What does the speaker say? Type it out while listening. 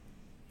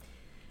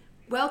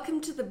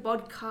Welcome to the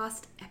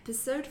Bodcast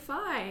episode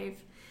 5.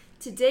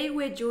 Today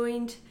we're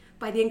joined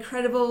by the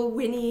incredible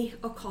Winnie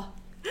Okoth.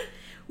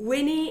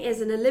 Winnie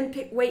is an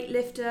Olympic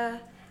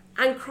weightlifter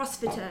and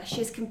CrossFitter. She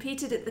has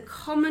competed at the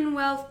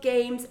Commonwealth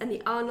Games and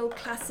the Arnold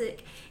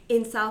Classic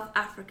in South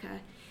Africa.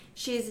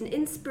 She is an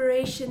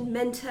inspiration,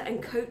 mentor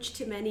and coach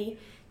to many,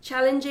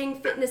 challenging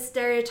fitness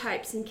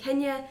stereotypes in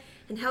Kenya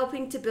and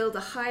helping to build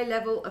a high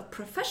level of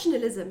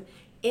professionalism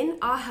in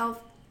our health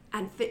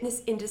and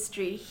fitness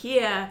industry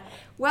here.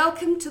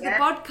 Welcome to the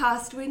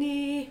podcast,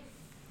 Winnie.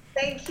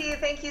 Thank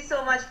you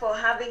so much for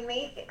having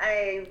me.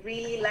 I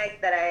really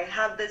like that I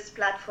have this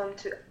platform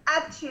to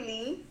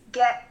actually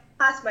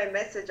pass my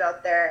message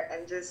out there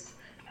and just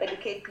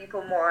educate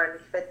people more on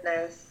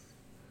fitness.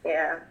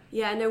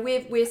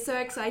 We're so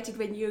excited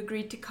when you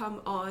agreed to come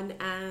on,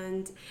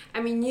 and I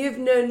mean you've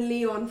known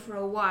Leon for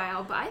a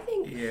while, but I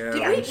think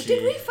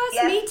did we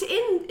first meet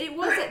it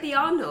was at the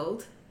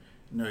Arnold?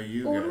 No,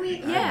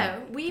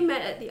 we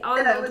met at the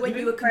Arnold when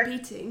you were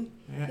competing.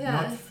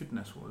 Not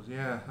fitness was,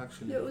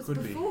 actually. It was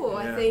before,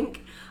 I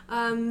think.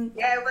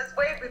 It was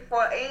way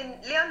before.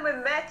 Leon, we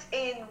met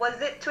was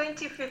it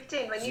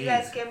 2015 when you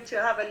guys came to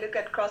have a look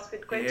at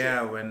CrossFit Quincy?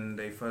 Yeah, when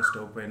they first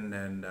opened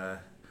and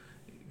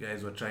you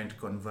guys were trying to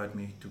convert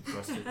me to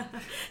CrossFit.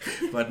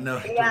 But no,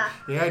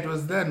 it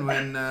was then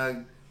when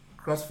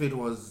CrossFit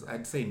was,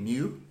 I'd say,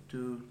 new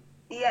to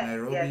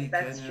Nairobi,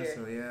 that's Kenya.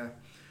 True.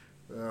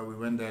 So we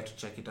went there to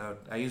check it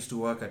out. I used to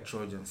work at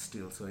Trojan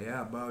still, so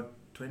about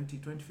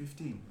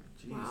 2015.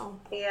 Jeez. Wow.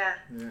 Yeah,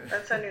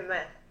 that's when we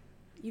met.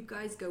 You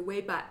guys go way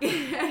back.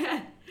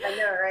 I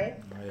know,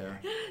 right? Oh,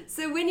 yeah.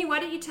 So Winnie, why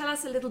don't you tell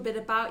us a little bit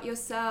about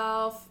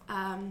yourself,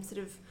 sort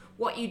of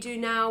what you do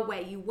now,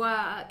 where you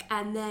work,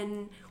 and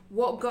then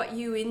what got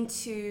you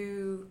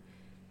into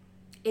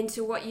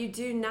what you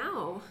do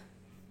now?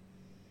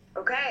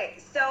 Okay,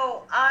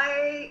 so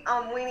I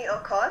am Winnie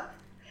Okoth.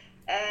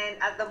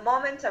 And at the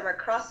moment, I'm a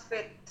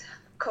CrossFit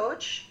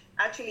coach,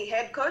 actually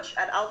head coach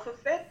at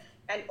AlphaFit,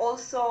 and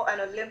also an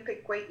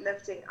Olympic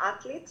weightlifting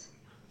athlete.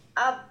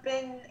 I've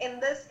been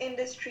in this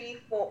industry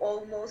for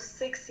almost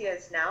 6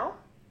 years now.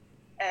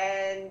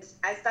 And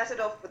I started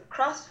off with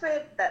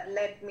CrossFit, that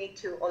led me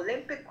to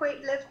Olympic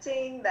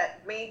weightlifting,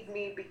 that made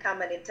me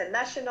become an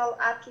international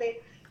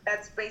athlete.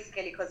 That's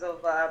basically because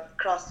of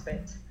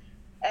CrossFit.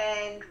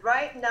 And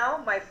right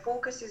now, my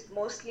focus is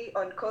mostly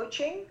on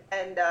coaching,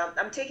 and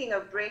I'm taking a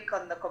break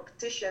on the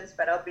competitions,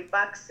 but I'll be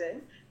back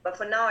soon. But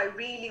for now, I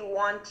really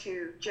want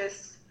to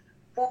just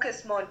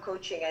focus more on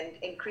coaching and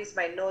increase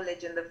my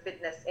knowledge in the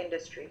fitness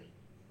industry.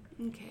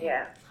 Okay.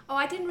 Yeah. Oh,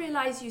 I didn't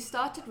realize you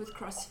started with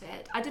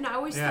CrossFit. I don't know. I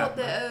always thought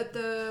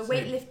the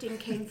weightlifting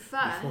came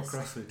first. Before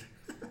CrossFit.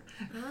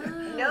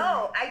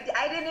 No,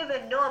 I didn't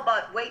even know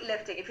about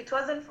weightlifting. If it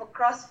wasn't for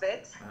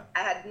CrossFit, I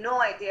had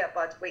no idea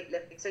about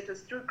weightlifting. So it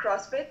was through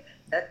CrossFit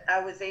that I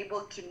was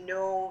able to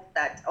know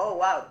that, oh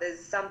wow, there's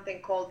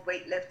something called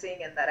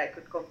weightlifting and that I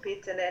could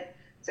compete in it.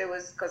 So it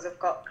was because of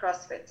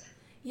CrossFit.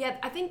 Yeah,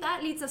 I think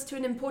that leads us to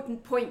an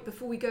important point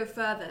before we go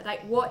further.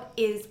 Like, what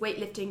is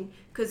weightlifting?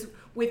 Because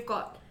we've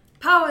got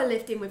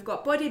powerlifting, we've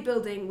got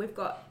bodybuilding, we've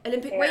got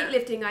Olympic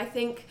weightlifting. I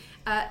think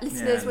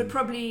listeners would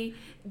probably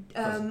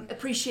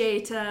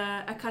appreciate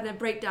a kind of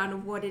breakdown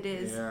of what it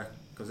is. Yeah,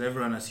 because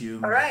everyone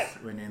assumes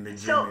when you're in the gym.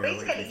 So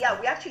basically,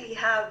 we actually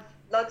have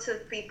lots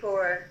of people who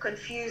are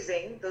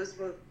confusing those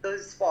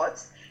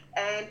sports.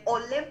 And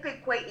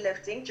Olympic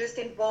weightlifting just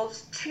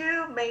involves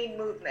two main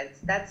movements.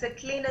 That's a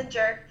clean and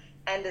jerk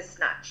and a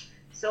snatch.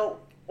 So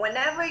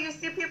whenever you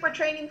see people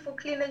training for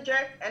clean and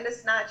jerk and a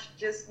snatch,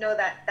 just know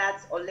that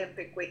that's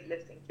Olympic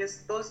weightlifting,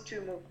 just those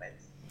two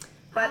movements.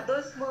 But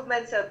those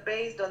movements are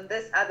based on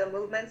this other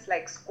movements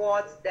like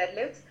squats,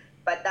 deadlifts,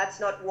 but that's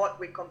not what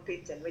we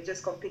compete in. We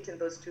just compete in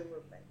those two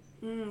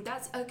movements.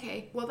 That's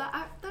okay. Well,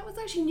 that was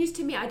actually news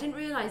to me. I didn't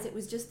realize it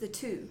was just the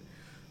two.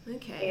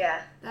 Okay.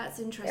 Yeah. That's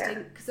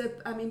interesting. So,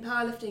 I mean,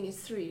 powerlifting is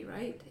 3,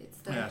 right? It's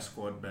the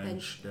squat,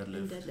 bench,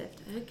 deadlift.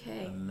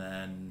 Okay. And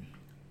then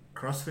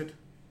CrossFit,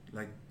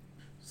 like,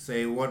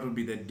 say, what would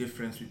be the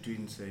difference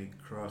between, say,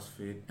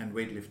 CrossFit and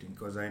weightlifting?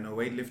 Because I know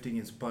weightlifting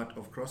is part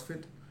of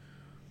CrossFit,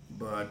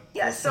 but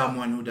for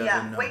someone who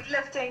doesn't know.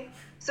 Weightlifting.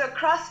 So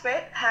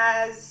CrossFit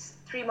has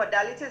 3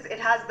 modalities. It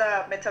has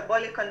the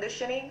metabolic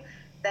conditioning,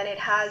 then it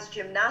has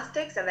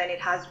gymnastics, and then it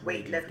has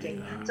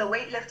weightlifting. So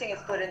weightlifting is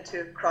put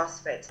into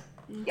CrossFit.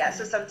 Okay. Yeah,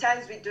 so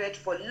sometimes we do it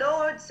for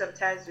load,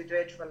 sometimes we do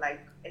it for like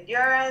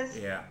endurance.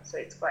 Yeah. So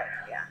it's quite,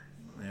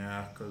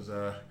 Yeah, because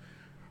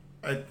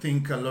I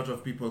think a lot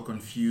of people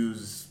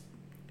confuse.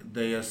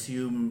 They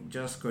assume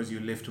just because you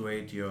lift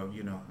weight, you're,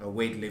 a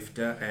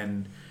weightlifter,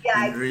 and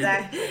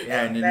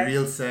in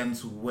real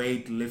sense,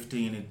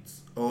 weightlifting in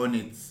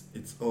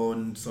its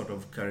own sort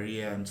of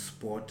career and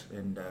sport,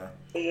 and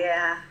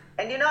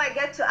And I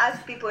get to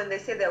ask people when they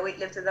say they're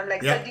weightlifters, I'm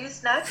like, so do you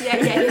snatch?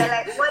 And they're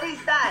like, what is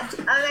that?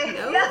 I'm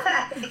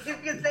like,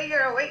 if you say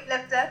you're a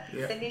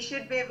weightlifter, then you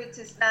should be able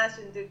to snatch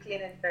and do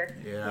clean and jerk.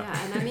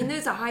 And I mean,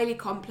 those are highly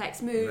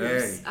complex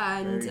moves,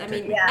 and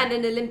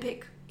an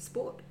Olympic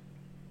sport.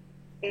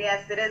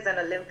 Yes, it is an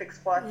Olympic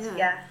sport.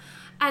 Yeah.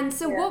 And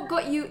so what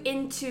got you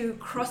into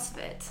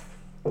CrossFit?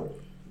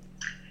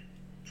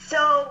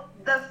 So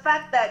the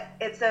fact that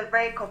it's a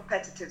very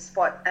competitive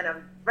sport, and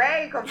I'm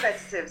very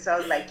competitive, so I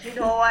was like, you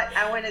know what,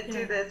 I want to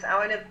do this. I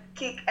want to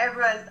kick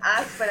everyone's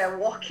ass when I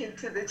walk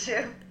into the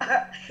gym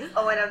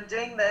or when I'm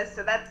doing this.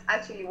 So that's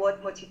actually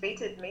what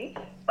motivated me.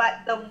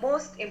 But the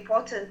most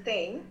important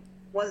thing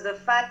was the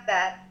fact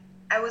that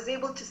I was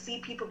able to see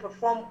people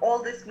perform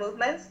all these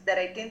movements that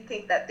I didn't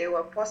think that they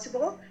were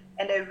possible,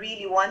 and I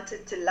really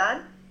wanted to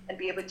learn and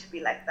be able to be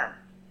like them.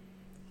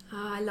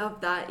 Oh, I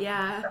love that.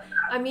 Yeah.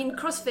 I mean,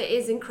 CrossFit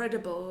is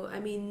incredible. I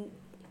mean,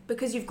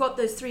 because you've got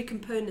those three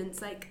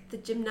components, like the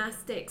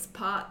gymnastics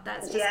part,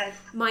 that's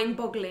just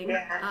mind-boggling.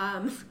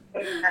 Yeah.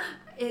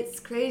 It's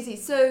crazy.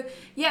 So,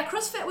 yeah,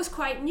 CrossFit was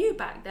quite new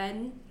back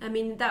then. I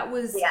mean, that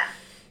was,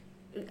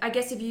 I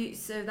guess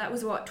that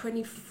was what,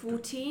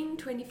 2014,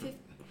 2015?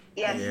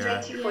 Yes,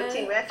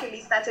 2014. We actually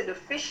started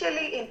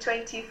officially in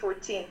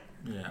 2014.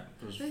 Yeah,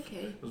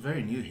 it was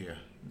very new here.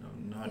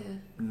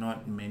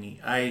 Not many.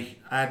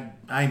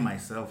 I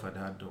myself had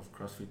heard of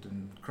CrossFit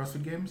and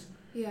CrossFit Games.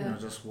 Yeah.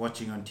 Just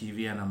watching on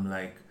TV, and I'm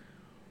like,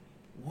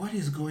 what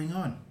is going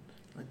on?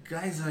 Like,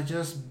 guys are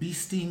just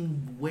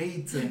beasting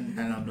weights, and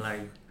I'm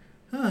like,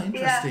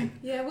 interesting.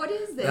 Yeah, what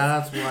is this?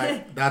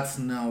 That's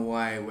now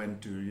why I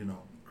went to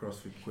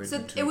CrossFit Kwetu.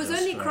 So it was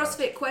only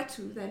CrossFit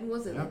Kwetu then,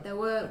 wasn't it? There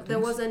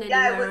wasn't anywhere else.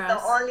 Yeah, it was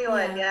the only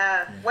one.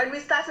 Yeah. When we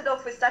started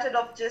off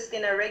just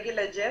in a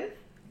regular gym.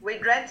 We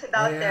rented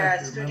out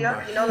their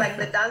studio, like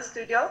the dance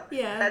studio.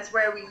 Yeah. That's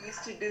where we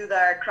used to do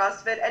the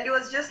CrossFit. And it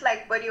was just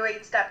like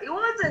bodyweight stuff. It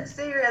wasn't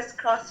serious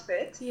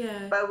CrossFit.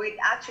 Yeah. But we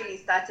actually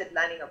started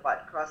learning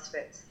about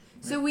CrossFit.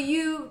 So were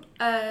you,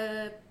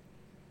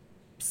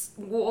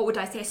 what would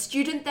I say, a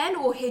student then?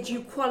 Or had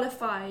you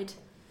qualified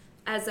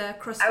as a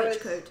CrossFit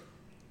coach?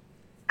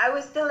 I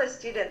was still a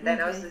student then.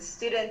 Okay. I was a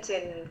student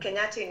in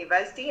Kenyatta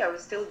University. I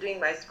was still doing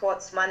my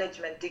sports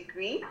management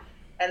degree.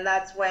 And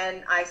that's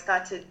when I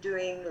started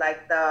doing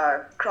like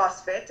the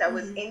CrossFit. I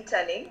was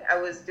interning. I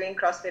was doing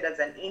CrossFit as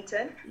an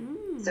intern.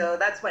 So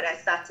that's when I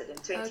started in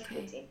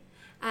 2014.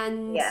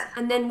 Okay.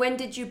 And then when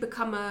did you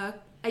become are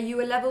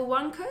you a level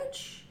 1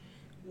 coach?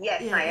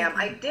 Yes, I am.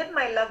 Okay. I did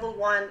my level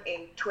 1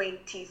 in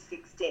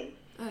 2016.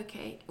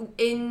 Okay.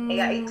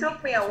 It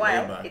took me a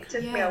while. It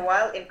took me a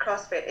while in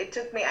CrossFit.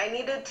 I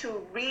needed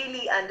to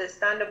really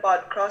understand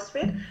about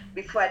CrossFit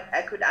before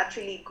I could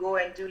actually go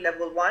and do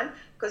level 1.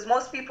 Because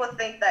most people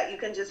think that you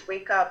can just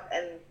wake up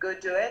and go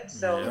do it.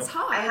 So it's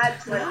hard. I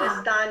had to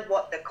understand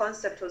what the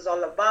concept was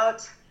all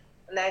about.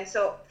 And then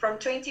so from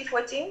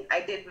 2014,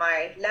 I did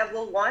my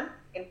level 1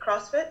 in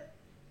CrossFit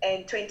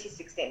in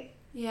 2016.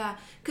 Yeah,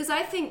 because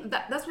I think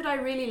that's what I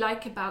really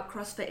like about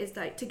CrossFit is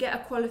that to get a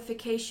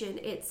qualification,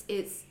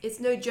 it's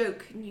no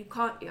joke. You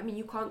can't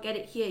get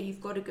it here.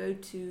 You've got to go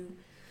to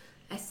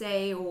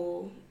SA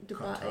or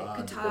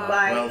Qatar.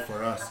 Well,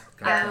 for us,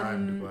 Qatar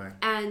and Dubai.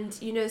 And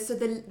so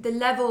the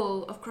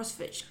level of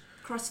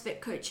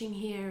CrossFit coaching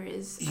here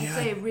is, I'd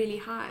say, really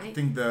high. I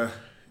think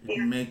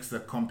it makes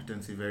the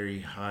competency very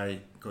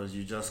high because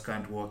you just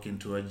can't walk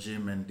into a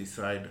gym and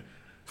decide,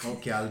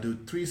 okay, I'll do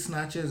 3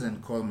 snatches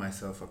and call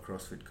myself a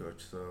CrossFit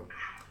coach. So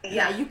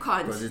you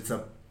can't, because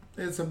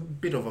it's a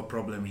bit of a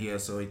problem here.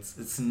 So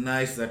it's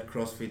nice that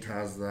CrossFit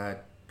has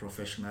that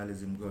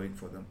professionalism going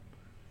for them.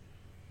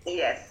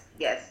 Yes,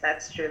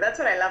 that's true. That's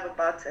what I love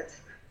about it.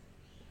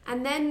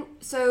 And then,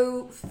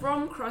 so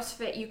from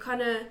CrossFit, you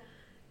kind of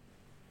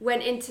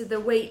went into the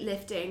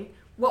weightlifting.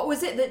 What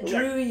was it that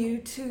drew you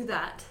to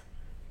that?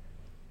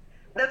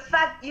 The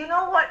fact,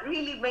 what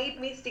really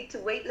made me stick to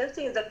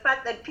weightlifting is the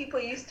fact that people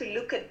used to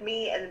look at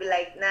me and be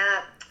like,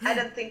 nah, I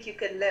don't think you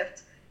can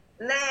lift.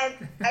 And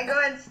then I go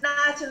and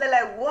snatch and they're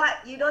like, what?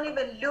 You don't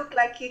even look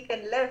like you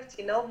can lift,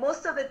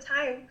 Most of the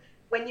time,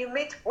 when you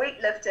meet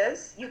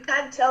weightlifters, you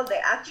can't tell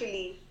they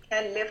actually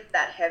can lift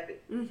that heavy.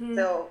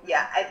 So,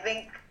 I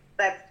think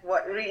that's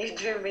what really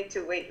drew me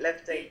to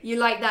weightlifting. You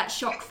like that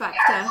shock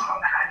factor?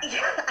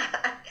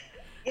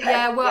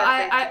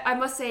 I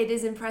must say it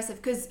is impressive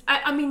because,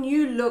 I mean,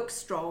 you look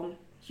strong.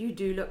 You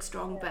do look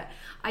strong, but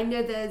I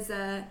know there's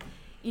a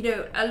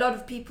lot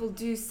of people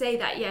do say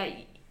that,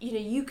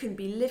 you can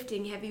be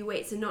lifting heavy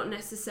weights and not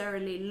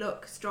necessarily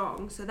look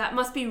strong. So that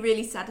must be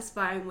really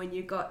satisfying when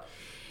you got,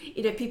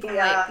 people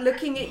like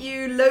looking at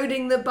you,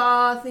 loading the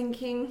bar,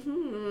 thinking,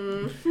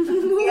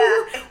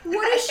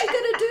 what is she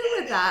going to do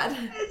with that?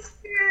 It's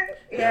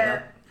true.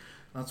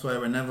 That's why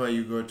whenever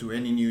you go to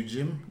any new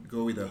gym,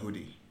 go with a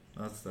hoodie.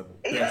 That's the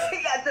best.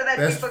 So that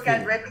people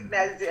can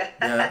recognize you.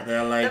 Yeah,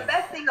 they're like... The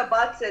best thing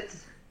about it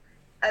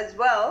as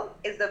well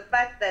is the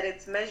fact that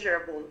it's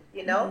measurable,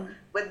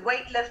 With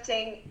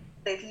weightlifting,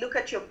 they look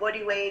at your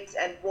body weight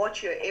and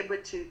what you're able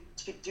to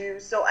do.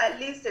 So at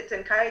least it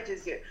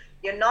encourages you.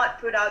 You're not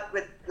put out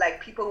with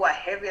like people who are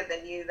heavier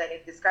than you, then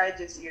it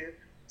discourages you.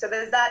 So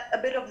there's a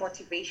bit of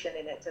motivation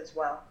in it as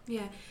well.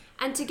 Yeah.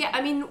 And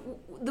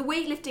the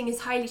weightlifting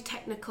is highly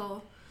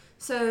technical.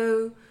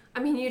 So,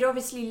 you'd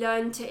obviously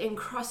learn in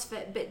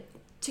CrossFit, but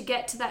to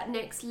get to that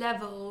next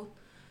level,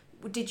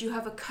 did you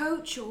have a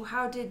coach, or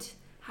how did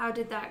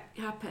that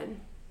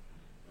happen?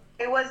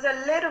 It was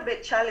a little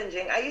bit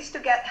challenging. I used to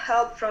get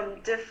help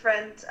from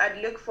I'd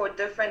look for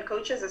different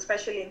coaches,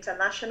 especially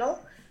international.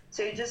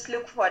 So you just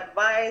look for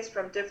advice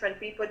from different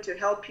people to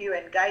help you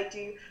and guide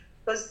you,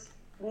 because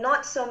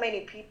not so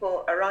many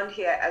people around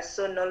here are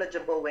so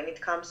knowledgeable when it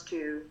comes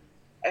to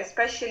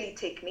especially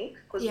technique,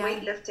 because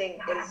weightlifting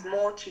is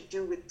more to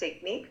do with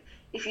technique.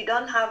 If you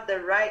don't have the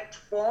right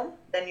form,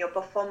 then your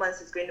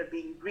performance is going to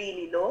be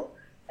really low,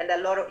 and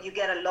you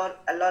get a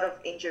lot of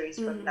injuries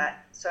from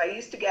that. So I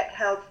used to get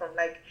help from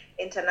like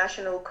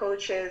international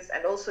coaches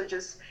and also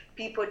just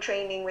people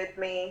training with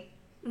me.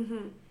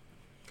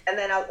 And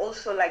then I'll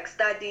also like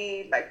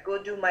study, like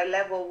go do my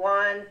level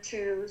 1,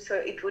 2. So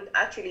it would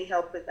actually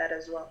help with that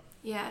as well.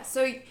 Yeah.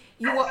 So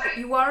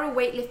you are a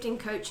weightlifting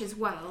coach as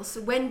well.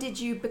 So when did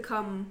you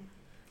become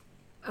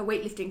a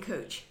weightlifting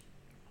coach?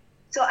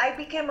 So I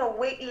became a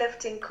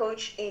weightlifting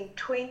coach in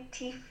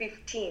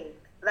 2015.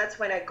 That's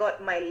when I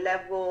got my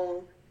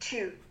level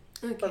 2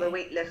 for the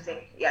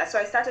weightlifting. Yeah. So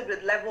I started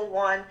with level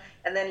 1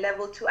 and then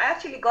level 2. I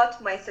actually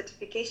got my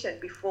certification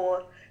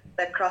before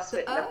the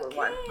CrossFit level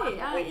 1.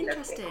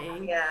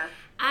 Interesting. Yeah.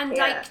 And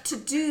like to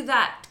do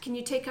that, can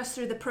you take us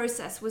through the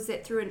process? Was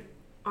it through an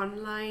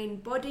online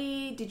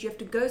body? Did you have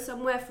to go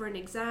somewhere for an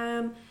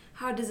exam?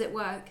 How does it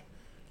work?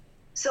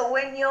 So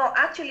when you're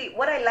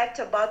what I liked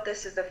about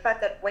this is the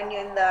fact that when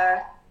you're in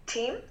the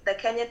team, the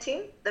Kenya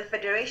team, the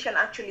federation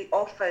actually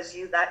offers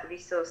you that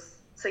resource.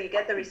 So you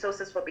get the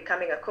resources for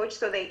becoming a coach.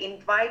 So they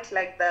invite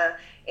like the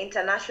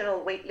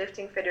International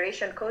Weightlifting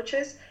Federation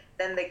coaches.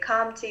 Then they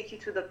come take you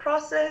through the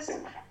process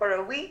for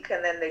a week,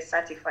 and then they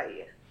certify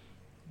you.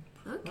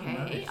 Okay,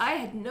 oh, nice. I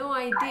had no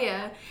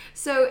idea.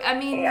 So I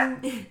mean,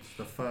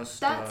 the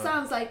first that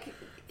sounds like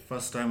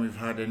first time we've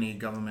had any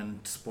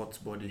government sports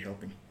body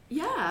helping.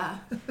 Yeah.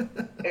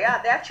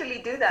 Yeah, they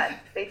actually do that.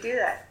 They do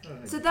that.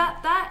 So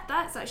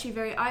that's actually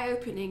very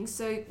eye-opening.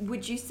 So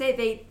would you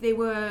say they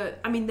were?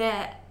 I mean,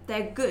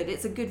 they're good.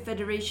 It's a good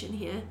federation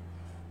here.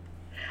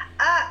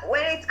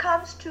 When it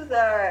comes to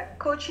the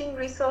coaching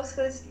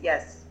resources,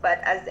 yes. But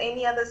as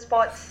any other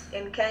sports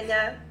in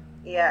Kenya,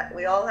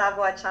 we all have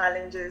our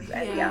challenges,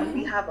 and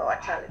we have our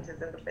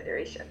challenges in the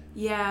federation.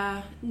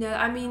 Yeah, no,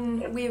 I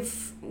mean,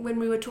 when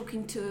we were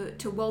talking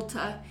to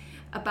Walter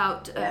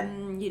about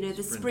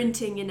the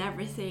sprinting and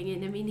everything,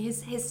 and I mean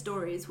his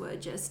stories were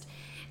just,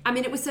 I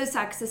mean, it was so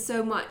sad because there's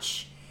so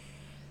much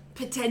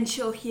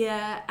potential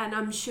here, and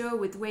I'm sure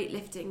with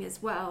weightlifting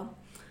as well,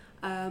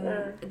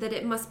 that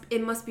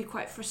it must be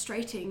quite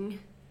frustrating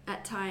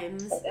at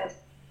times.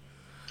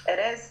 It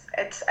is.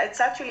 It's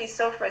actually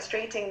so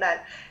frustrating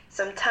that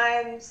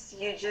sometimes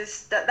you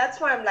just that's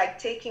why I'm like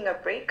taking a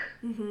break,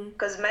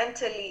 because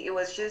mentally it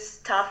was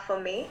just tough for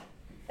me,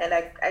 and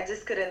I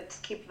just couldn't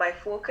keep my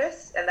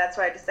focus, and that's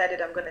why I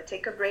decided I'm going to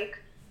take a break,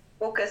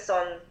 focus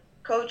on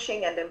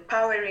coaching and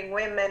empowering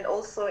women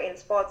also in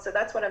sports. So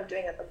that's what I'm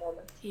doing at the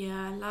moment.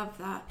 Yeah, I love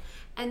that.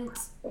 And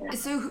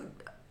so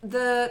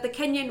the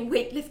Kenyan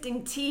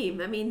weightlifting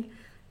team, I mean,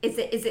 is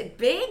it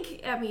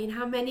big? I mean,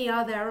 how many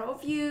are there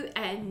of you,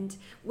 and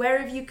where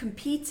have you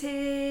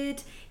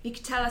competed? You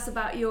could tell us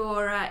about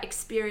your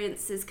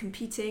experiences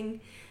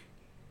competing.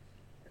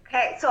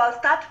 Okay, so I'll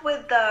start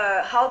with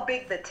how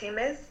big the team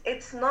is.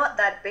 It's not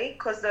that big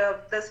because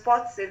the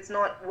sports is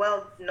not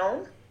well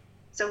known.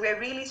 So we're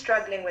really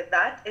struggling with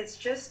that. It's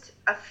just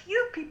a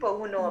few people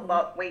who know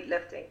about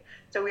weightlifting.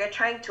 So we are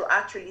trying to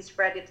actually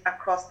spread it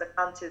across the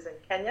counties in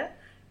Kenya.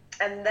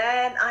 And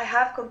then I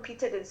have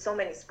competed in so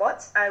many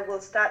sports. I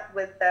will start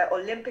with the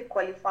Olympic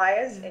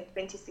qualifiers in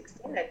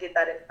 2016. I did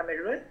that in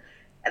Cameroon.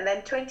 And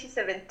then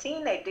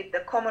 2017, I did the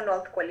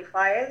Commonwealth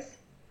qualifiers.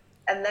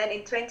 And then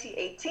in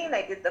 2018,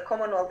 I did the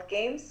Commonwealth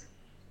Games.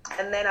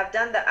 And then I've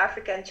done the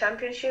African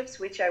Championships,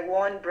 which I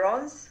won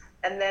bronze.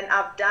 And then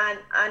I've done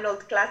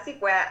Arnold Classic,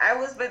 where I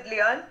was with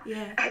Leon.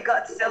 Yeah. I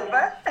got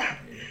silver.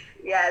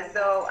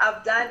 So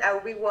I've done,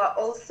 we were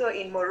also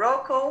in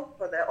Morocco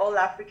for the All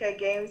Africa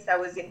Games. I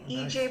was in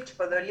Egypt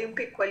for the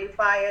Olympic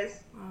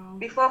qualifiers. Wow.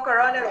 Before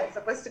Corona, I was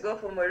supposed to go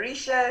for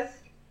Mauritius.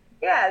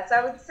 So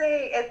I would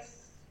say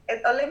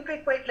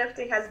Olympic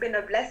weightlifting has been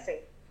a blessing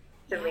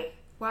to me.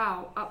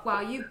 Wow,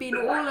 you've been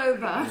all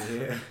over.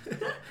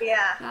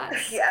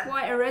 That's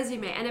quite a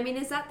resume. And I mean,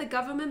 is that the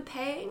government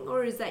paying,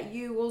 or is that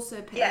you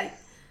also paying?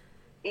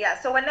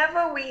 Yes. So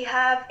whenever we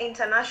have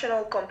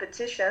international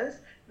competitions,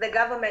 the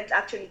government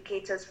actually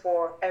caters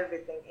for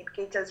everything. It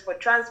caters for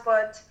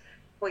transport,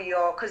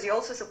 because you're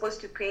also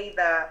supposed to pay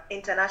the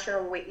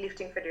International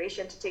Weightlifting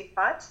Federation to take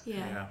part.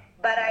 Yeah.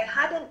 But I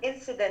had an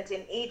incident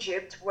in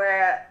Egypt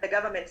where the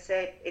government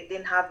said it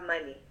didn't have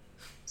money.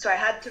 So I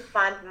had to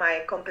fund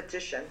my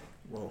competition.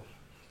 Whoa.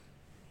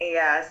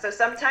 Yeah, so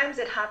sometimes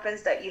it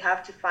happens that you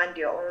have to fund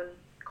your own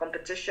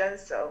competition.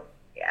 So,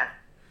 yeah.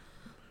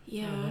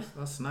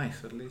 That's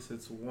nice. At least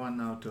it's one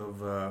out of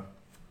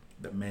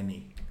the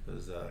many.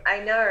 Because I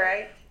know,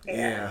 right?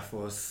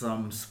 for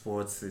some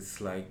sports,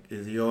 it's like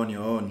you're on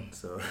your own.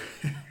 So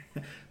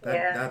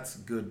That's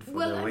good for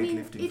the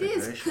weightlifting it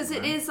is, because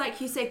it is,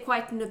 like you say,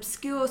 quite an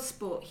obscure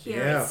sport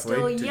here. Yeah, it's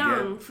still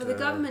young. Get, for the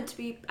government to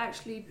be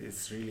actually...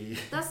 It's really...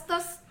 That's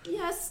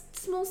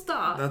small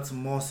start. That's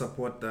more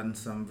support than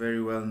some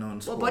very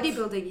well-known sports. Well,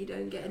 bodybuilding, you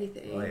don't get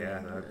anything. Oh,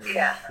 yeah.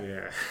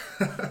 Yeah.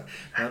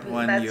 That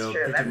one, that's you're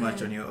true. pretty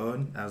much on your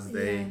own as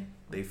they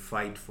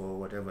fight for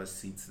whatever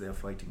seats they're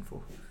fighting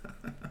for.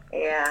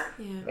 Yeah,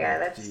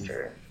 that's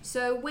true.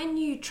 So when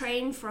you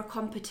train for a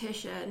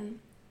competition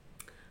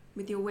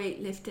with your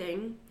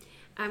weightlifting,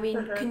 I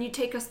mean, can you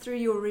take us through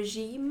your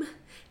regime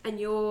and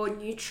your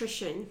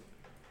nutrition?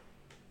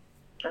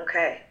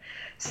 Okay.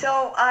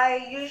 So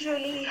I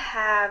usually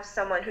have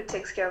someone who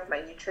takes care of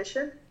my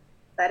nutrition.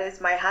 That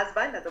is my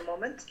husband at the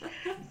moment.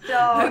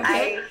 So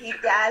he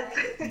does,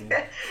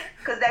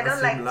 because I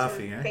don't like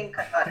to think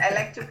a lot. I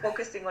like to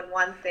focusing on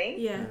one thing.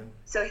 Yeah.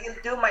 So he'll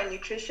do my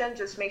nutrition,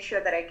 just make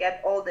sure that I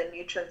get all the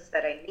nutrients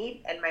that I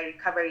need and my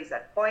recovery is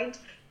at point.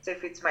 So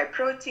if it's my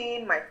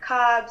protein, my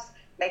carbs,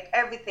 like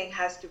everything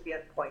has to be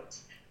on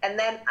point. And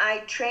then I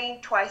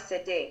train twice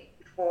a day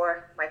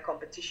before my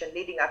competition,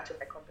 leading up to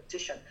my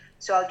competition.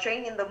 So I'll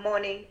train in the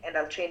morning and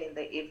I'll train in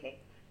the evening.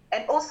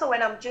 And also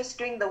when I'm just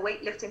doing the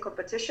weightlifting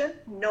competition,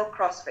 no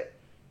CrossFit.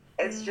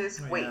 It's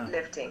just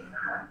weightlifting.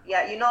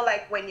 Yeah,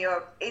 like when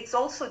it's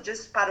also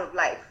just part of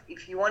life.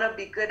 If you want to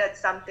be good at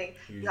something,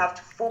 you have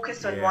to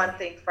focus on one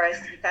thing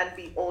first. You can't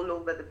be all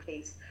over the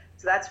place.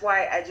 So that's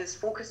why I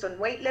just focus on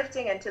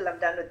weightlifting until I'm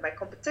done with my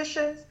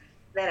competitions.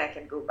 Then I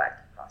can go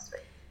back to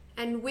CrossFit.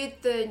 And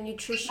with the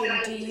nutrition,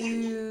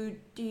 do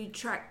you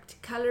track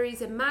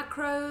calories and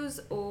macros,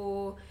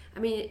 or, I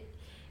mean,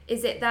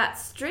 is it that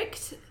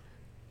strict?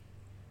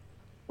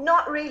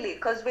 Not really,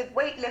 because with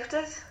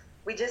weightlifters,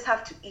 we just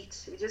have to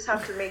eat. We just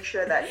have to make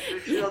sure that we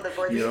fuel the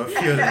body. we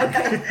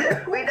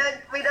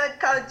don't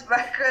count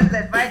macros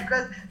and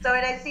micros. So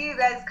when I see you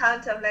guys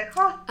count, I'm like,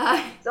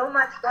 so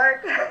much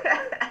work.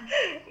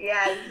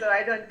 Yeah, so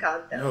I don't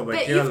count them. No,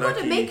 but you've got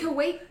to make a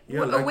weight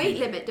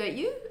limit, don't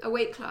you? A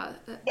weight class.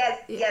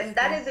 Yes.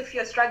 That is if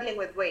you're struggling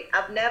with weight.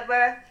 I've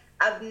never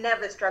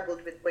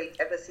struggled with weight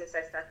ever since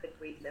I started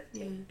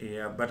weightlifting.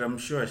 Yeah, but I'm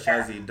sure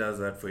Shazi does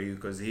that for you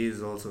because he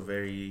is also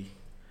very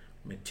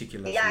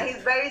meticulous. Yeah, he's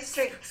very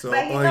strict. So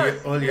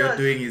all you're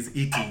doing is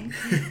eating.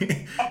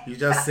 You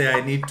just say,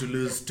 I need to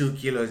lose 2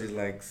 kilos. It's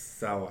like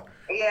sour.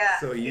 Yeah.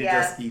 So you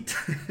just eat.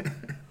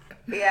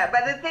 Yeah,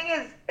 but the thing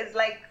is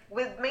like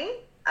with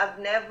me, I've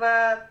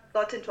never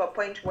gotten to a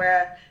point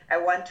where I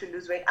want to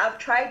lose weight. I've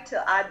tried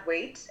to add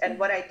weight, and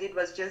what I did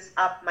was just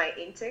up my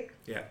intake.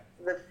 Yeah.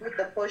 The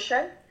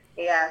portion.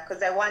 Yeah,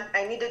 because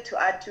I needed to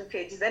add 2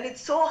 kgs, and it's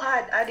so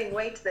hard adding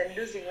weight than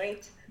losing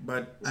weight.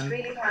 But it's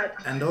really hard.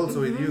 And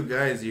also with you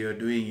guys, you're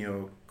doing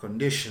your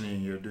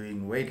conditioning, you're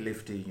doing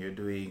weightlifting, you're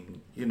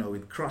doing,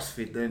 with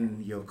CrossFit,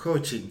 then you're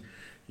coaching.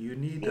 You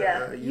need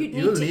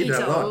you'll need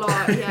a lot.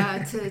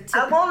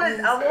 I'm always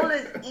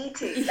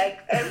eating.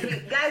 Like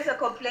guys are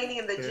complaining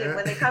in the gym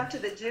when they come to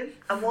the gym.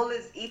 I'm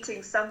always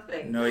eating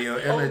something. No, your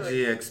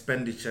energy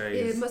expenditure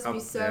is it must be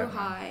so there,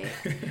 high.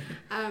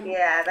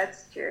 Yeah,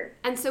 that's true.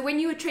 And so when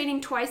you were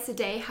training twice a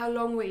day, how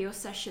long were your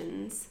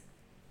sessions?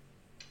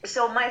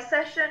 So my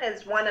session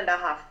is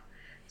 1.5.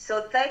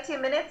 So 30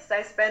 minutes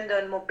I spend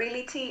on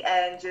mobility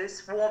and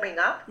just warming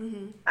up.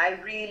 Mm-hmm. I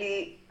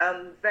really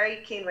am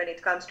very keen when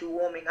it comes to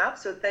warming up.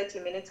 So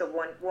 30 minutes of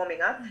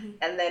warming up,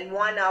 and then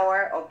 1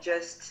 hour of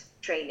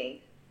just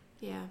training.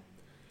 Yeah,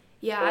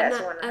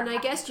 and I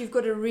guess you've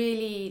got to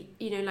really,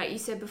 like you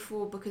said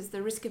before, because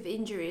the risk of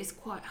injury is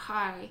quite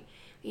high.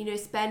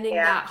 Spending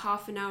that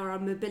half an hour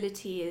on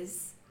mobility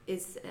is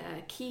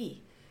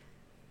key.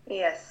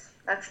 Yes,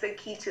 that's the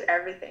key to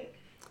everything.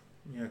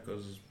 Yeah,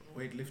 because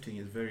weightlifting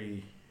is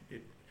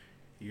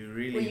you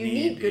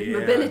need good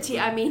mobility.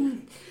 I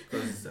mean,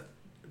 because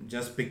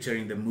just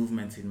picturing the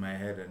movements in my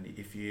head, and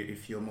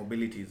if your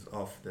mobility is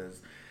off,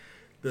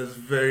 there's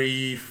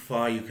very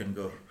far you can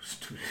go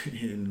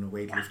in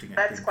weightlifting.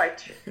 That's quite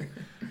true.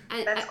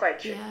 That's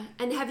quite true. Yeah.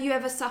 And have you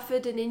ever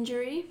suffered an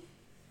injury?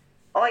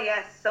 Oh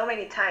yes, so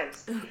many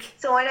times. Okay.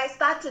 So when I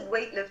started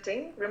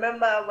weightlifting,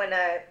 remember when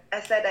I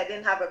said I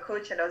didn't have a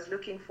coach and I was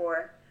looking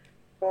for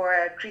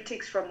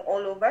critics from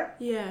all over?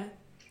 Yeah.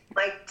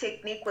 My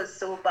technique was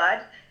so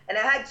bad, and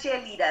I had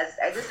cheerleaders.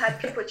 I just had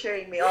people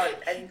cheering me on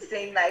and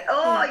saying like,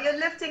 "Oh, you're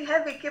lifting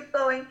heavy, keep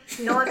going."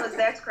 No one was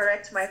there to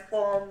correct my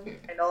form,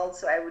 and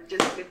also I would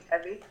just lift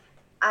heavy.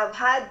 I've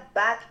had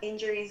back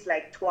injuries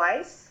like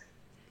twice,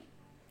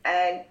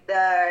 and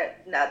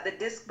the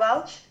disc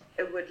bulge,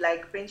 it would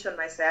like pinch on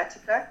my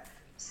sciatica.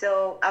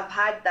 So I've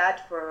had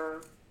that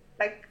for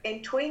like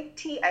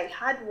I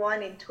had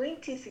one in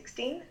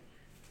 2016,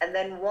 and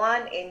then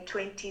one in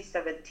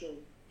 2017.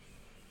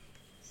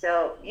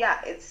 So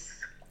yeah,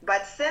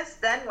 but since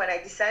then, when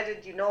I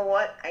decided, you know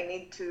what, I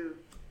need to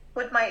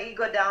put my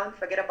ego down,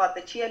 forget about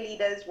the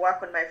cheerleaders,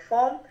 work on my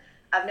form,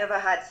 I've never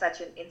had such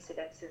an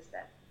incident since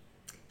then.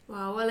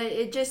 Wow, well,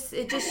 it just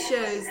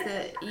shows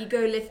that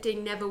ego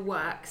lifting never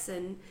works,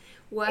 and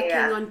working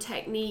on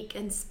technique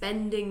and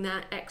spending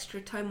that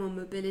extra time on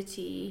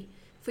mobility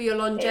for your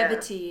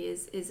longevity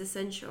is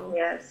essential.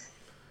 Yes.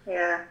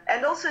 Yeah.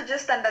 And also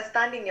just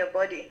understanding your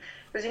body.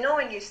 Because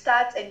when you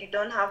start and you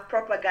don't have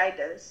proper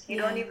guidance, you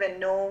don't even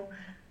know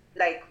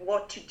like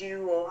what to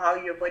do or how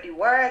your body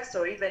works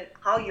or even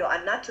how your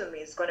anatomy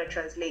is going to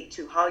translate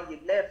to how you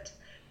lift.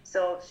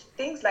 So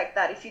things like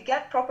that. If you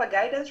get proper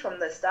guidance from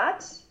the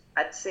start,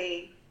 I'd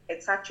say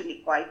it's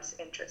actually quite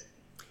interesting.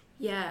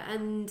 Yeah,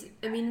 and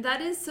I mean that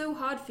is so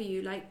hard for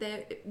you, like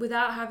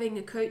without having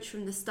a coach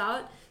from the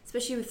start,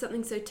 especially with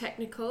something so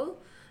technical.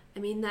 I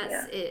mean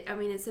that's it. I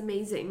mean it's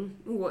amazing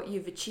what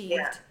you've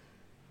achieved.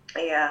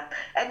 Yeah,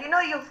 and you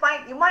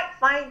might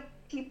find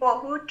people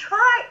who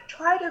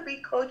try to be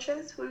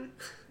coaches who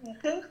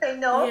think they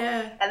know,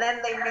 and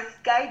then they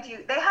misguide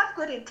you. They have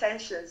good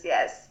intentions,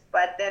 yes,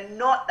 but they're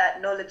not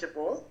that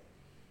knowledgeable,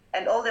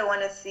 and all they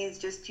want to see is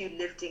just you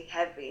lifting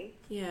heavy.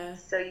 Yeah.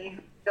 So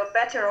you're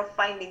better off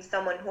finding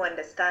someone who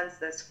understands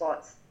the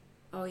sports.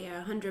 Oh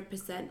yeah,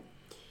 100%.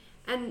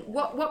 And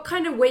what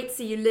kind of weights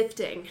are you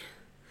lifting?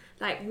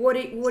 Like what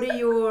are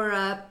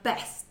your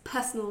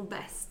personal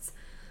bests?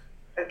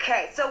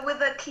 Okay, so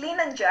with a clean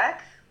and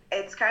jerk,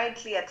 it's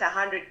currently at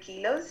 100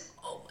 kilos.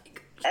 Oh my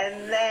god.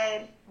 And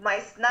then my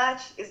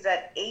snatch is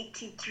at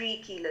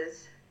 83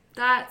 kilos.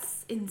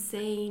 That's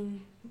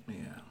insane.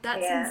 Yeah.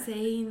 That's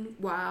insane.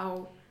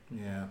 Wow.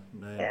 Yeah.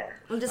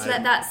 I'll just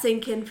let that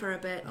sink in for a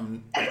bit.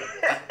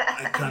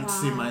 I can't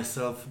see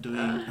myself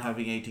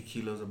having 80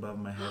 kilos above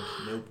my head.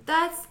 Nope.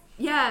 That's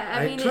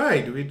I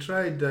mean, we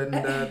tried,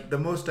 and the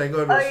most I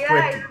got was 20.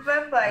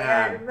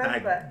 I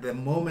remember. The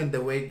moment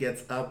the weight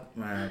gets up,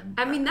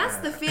 I mean, that's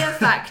the fear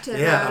factor.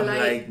 Yeah, though. I'm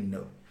like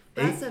no.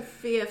 That's a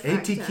fear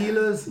factor. 80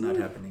 kilos, not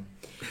happening.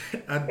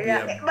 But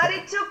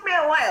it took me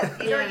a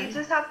while. You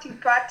just have to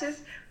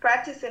practice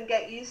and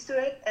get used to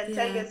it, and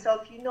tell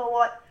yourself, you know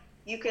what,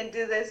 you can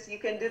do this. You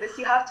can do this.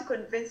 You have to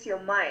convince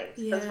your mind,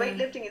 because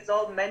weightlifting is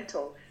all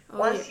mental.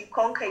 Once you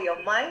conquer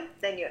your mind,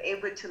 then you're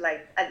able to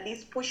like at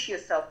least push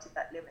yourself to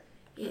that limit.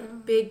 Yeah,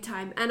 big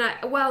time. And I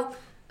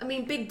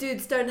mean, big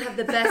dudes don't have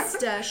the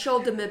best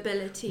shoulder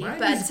mobility, mine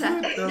but is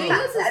good, no,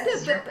 yours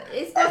is good, but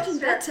it's getting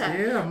better.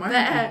 Yeah,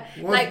 mine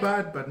was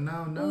bad, but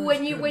now when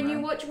it's you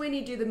good, watch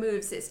Winnie do the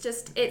moves, it's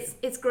just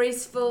it's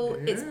graceful,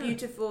 it's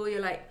beautiful. You're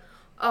like,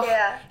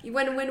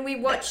 when we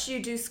watch you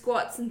do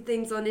squats and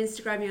things on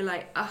Instagram, you're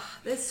like,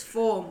 this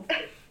form.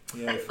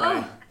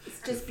 Yeah,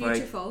 it's just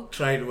beautiful. I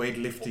tried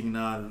weightlifting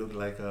now, it look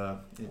like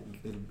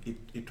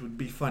it would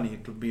be funny.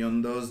 It would be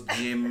on those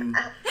gym.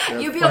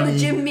 You'll be on the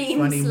gym memes,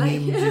 funny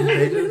like gym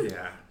pages.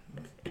 Yeah.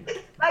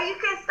 But you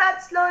can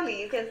start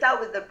slowly. You can start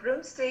with the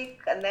broomstick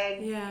and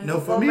then No,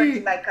 for over me,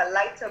 to like a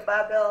lighter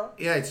barbell.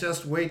 Yeah, it's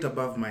just weight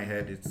above my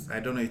head. I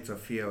don't know. It's a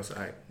fear.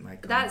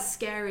 That's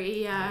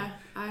scary. Yeah.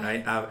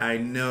 I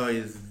know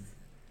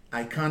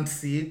I can't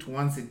see it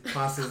once it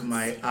passes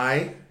my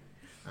eye.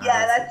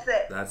 That's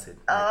it. That's it.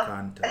 I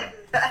can't.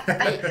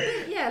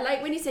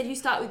 Like when you said you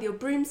start with your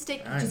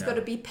broomstick, you just got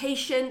to be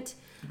patient.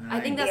 I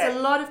think that's Yes. a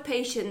lot of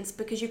patience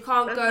because you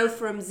can't go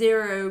from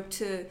 0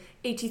 to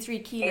 83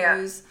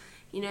 kilos.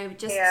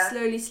 Just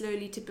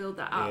slowly to build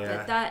that up. Yeah.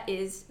 But that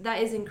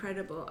is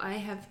incredible. I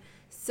have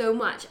so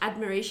much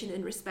admiration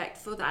and respect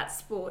for that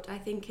sport. I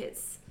think It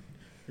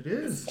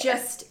is.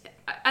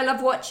 I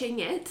love watching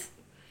it.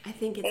 I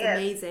think it's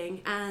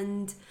amazing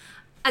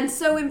and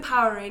so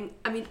empowering.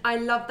 I mean, I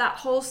love that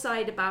whole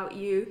side about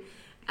you,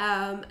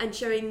 and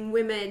showing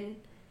women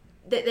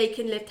that they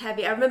can lift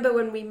heavy. I remember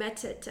when we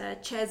met at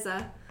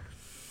Cheza,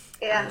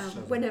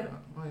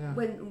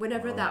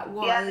 whenever that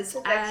was,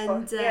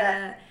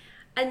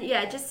 and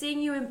just seeing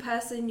you in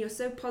person, you're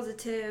so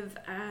positive.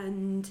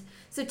 And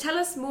so tell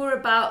us more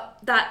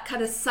about that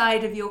kind of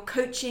side of your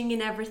coaching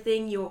and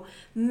everything, your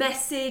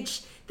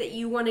message that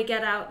you want to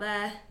get out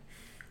there.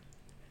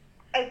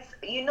 It's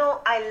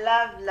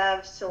I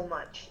love so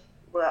much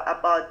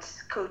about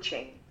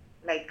coaching.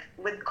 Like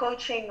with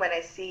coaching, when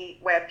I see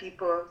where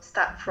people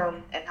start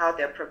from and how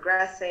they're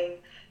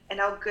progressing and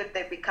how good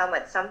they become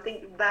at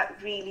something,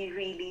 that really,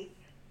 really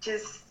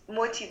just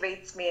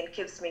motivates me and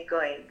keeps me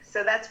going.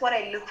 So that's what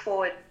I look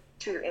forward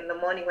to in the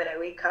morning when I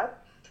wake up.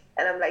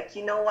 And I'm like,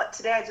 you know what,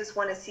 today I just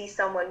want to see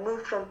someone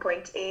move from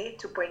point A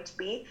to point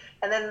B.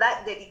 And then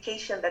that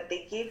dedication that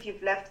they give,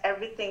 you've left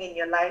everything in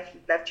your life.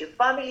 You've left your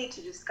family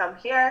to just come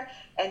here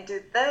and do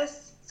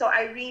this. So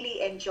I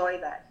really enjoy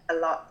that a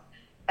lot.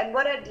 And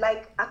what I'd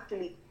like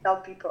actually to tell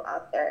people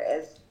out there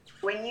is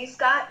when you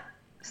start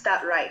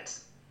right.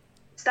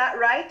 Start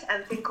right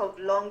and think of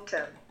long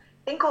term.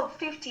 Think of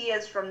 50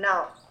 years from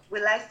now.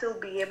 Will I still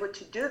be able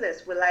to do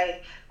this? Will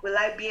I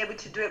be able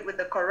to do it with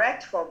the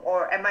correct form?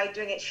 Or am I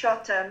doing it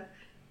short term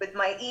with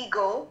my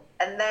ego?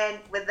 And then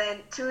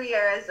within 2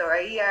 years or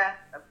a year,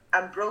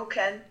 I'm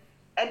broken.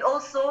 And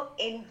also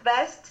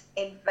invest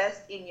in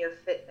your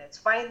fitness.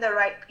 Find the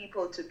right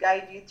people to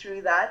guide you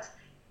through that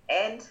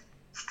and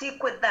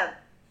stick with them.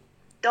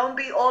 Don't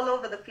be all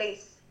over the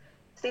place.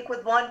 Stick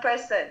with one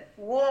person.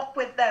 Walk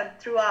with them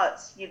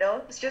throughout,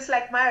 It's just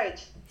like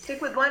marriage.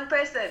 Stick with one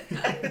person.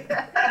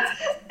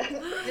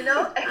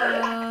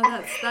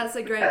 That's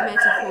a great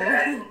metaphor.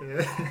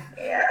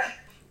 Yeah.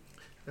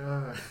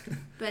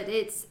 But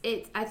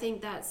I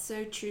think that's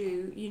so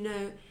true. You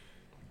know,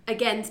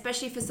 again,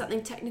 especially for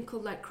something technical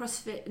like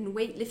CrossFit and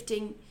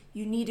weightlifting,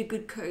 you need a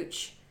good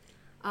coach.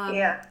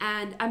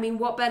 And I mean,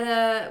 what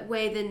better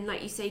way than,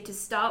 like you say, to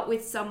start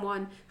with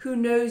someone who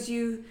knows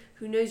you,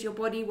 who knows your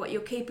body, what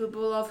you're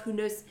capable of, who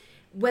knows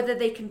whether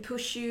they can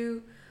push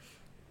you,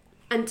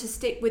 and to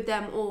stick with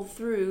them all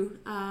through.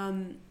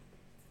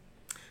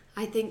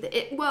 I think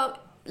that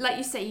like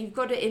you say, you've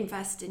got to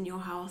invest in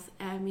your health.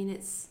 I mean,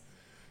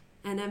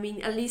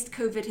 at least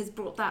COVID has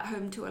brought that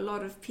home to a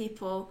lot of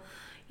people.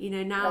 You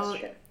know, now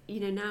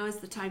is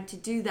the time to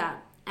do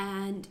that.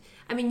 And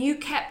I mean, you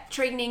kept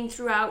training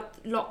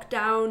throughout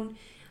lockdown.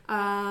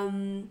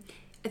 I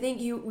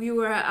think you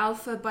were at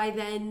Alpha by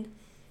then.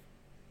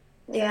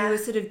 Yeah. You were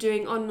sort of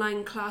doing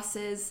online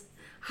classes.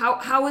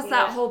 How was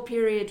that whole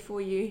period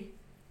for you?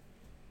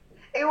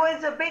 It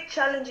was a bit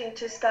challenging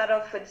to start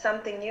off with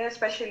something new,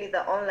 especially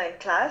the online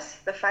class.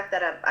 The fact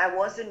that I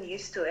wasn't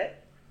used to it.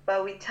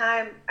 But with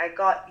time, I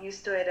got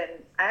used to it, and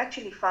I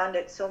actually found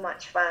it so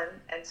much fun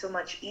and so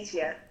much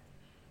easier.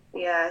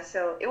 Yeah,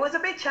 so it was a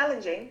bit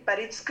challenging, but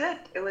it's good.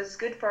 It was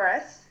good for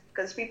us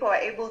because people are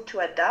able to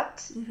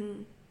adapt.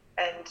 Mm-hmm.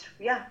 And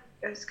yeah,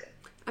 it was good.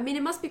 I mean,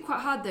 it must be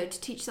quite hard, though,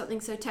 to teach something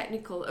so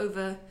technical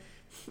over,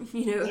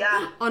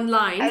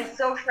 online. And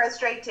so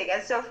frustrating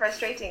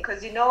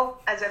because,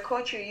 as a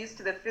coach, you're used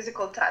to the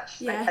physical touch.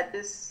 Yeah. Like at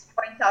this,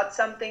 point out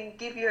something,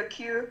 give you a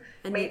cue,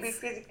 And maybe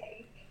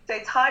physically. So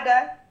it's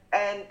harder.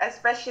 And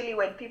especially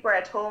when people are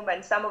at home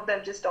and some of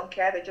them just don't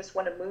care, they just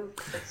want to move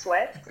and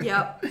sweat.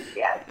 Yep.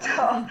 Yeah.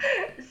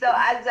 So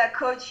as a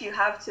coach, you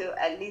have to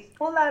at least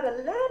pull out a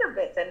little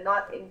bit and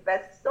not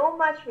invest so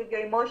much with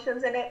your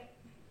emotions in it.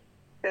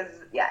 Because,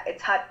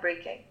 it's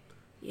heartbreaking.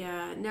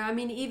 Yeah. No, I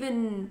mean,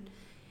 even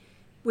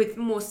with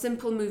more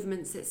simple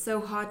movements, it's so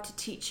hard to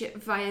teach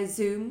it via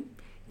Zoom.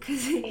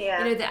 Because,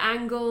 the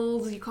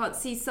angles, you can't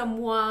see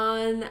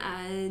someone.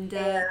 And,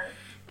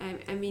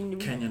 I mean...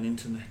 Kenyan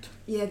internet.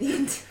 Yeah, the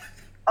internet.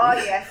 Oh,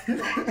 yes.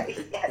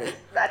 Yes,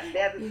 that's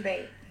the other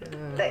thing.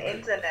 The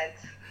internet.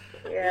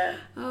 Yeah.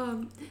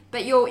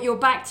 But you're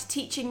back to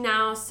teaching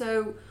now,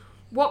 so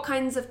what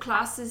kinds of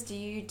classes do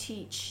you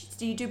teach?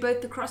 Do you do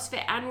both the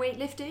CrossFit and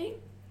weightlifting?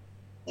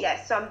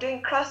 Yes, so I'm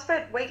doing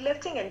CrossFit,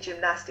 weightlifting, and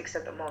gymnastics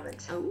at the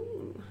moment.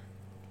 Oh.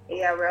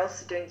 Yeah, we're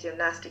also doing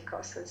gymnastic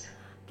courses.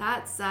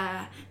 That's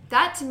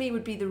that to me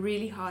would be the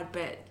really hard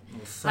bit.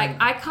 Like,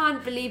 I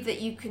can't believe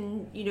that you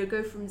can,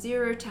 go from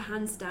 0 to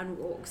handstand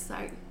walks. So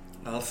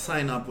I'll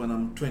sign up when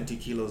I'm 20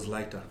 kilos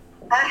lighter.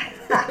 You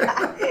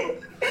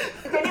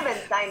can even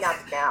sign up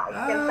now. You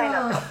can sign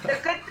up now.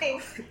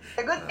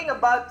 The good thing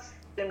about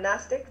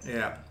gymnastics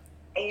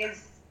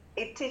is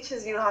it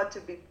teaches you how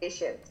to be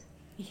patient.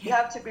 Yeah. You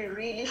have to be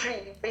really,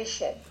 really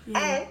patient. Yeah.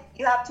 And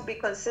you have to be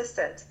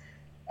consistent.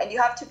 And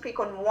you have to pick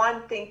on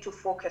one thing to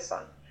focus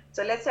on.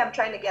 So let's say I'm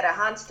trying to get a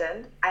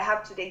handstand. I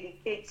have to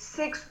dedicate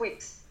 6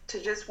 weeks to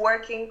just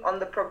working on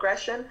the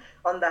progression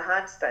on the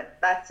handstand.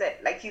 That's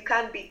it. Like, you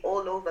can't be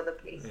all over the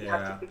place. You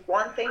have to pick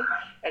one thing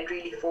and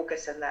really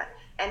focus on that.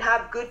 And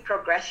have good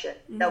progression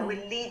that will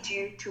lead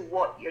you to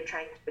what you're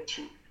trying to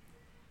achieve.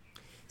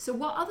 So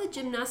what other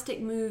gymnastic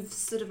moves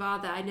sort of are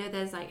there? I know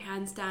there's like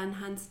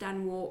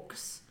handstand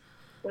walks.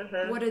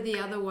 Mm-hmm. What are the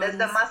other ones? There's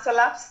the muscle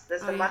ups.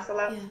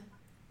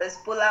 There's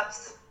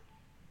pull-ups.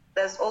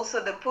 There's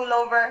also the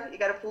pullover. You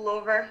got to pull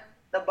over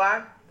the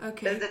bar.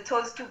 Okay. There's the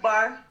toes to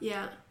bar.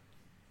 Yeah.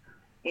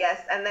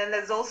 Yes, and then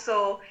there's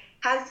also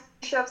hand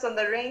push-ups on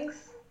the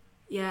rings.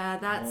 Yeah,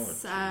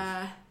 that's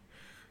yeah.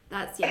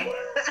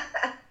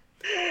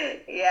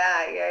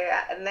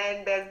 Yeah. And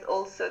then there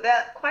are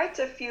quite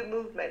a few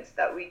movements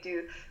that we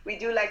do. We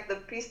do like the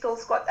pistol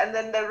squat and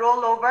then the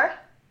rollover,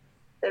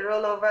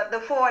 the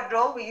forward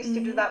roll. We used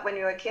to do that when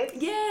we were kids.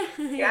 Yeah.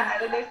 Yeah, I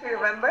don't know if you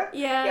remember.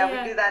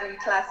 Yeah. We do that in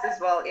class as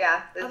well.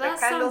 Yeah. There's that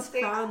the sounds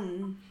candlesticks.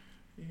 fun.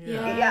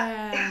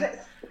 Yeah.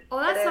 Oh,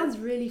 that sounds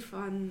really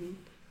fun.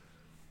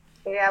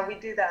 Yeah, we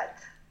do that.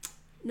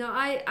 No,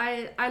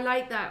 I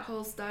like that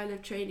whole style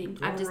of training.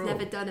 I've just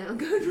never done it. I'll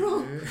go and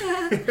roll.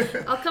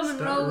 Yeah. I'll come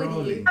and roll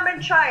with you. Come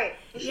and try it.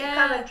 You should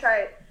come and try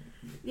it.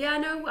 Yeah,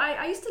 no,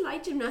 I used to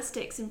like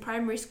gymnastics in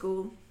primary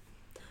school.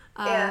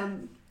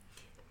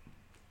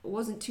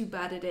 Wasn't too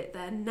bad at it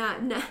then. Now,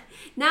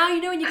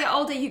 when you get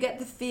older, you get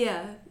the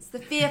fear. It's the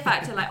fear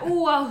factor, like,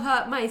 oh, I'll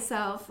hurt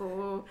myself,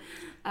 or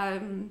I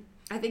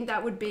think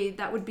that would be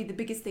the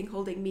biggest thing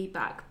holding me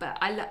back. But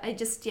I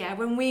just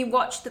when we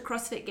watched the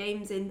CrossFit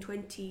Games in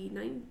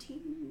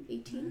 2019,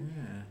 18,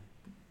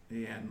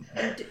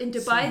 in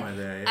Dubai,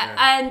 there,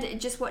 and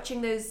just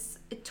watching those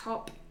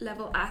top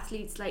level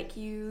athletes like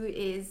you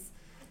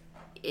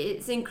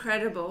it's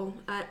incredible,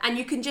 and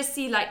you can just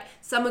see like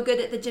some are good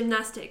at the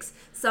gymnastics,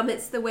 some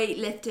it's the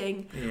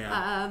weightlifting.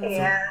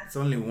 It's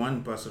only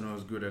one person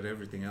who's good at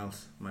everything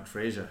else, Matt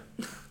Fraser.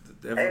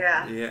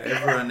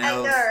 Everyone else. I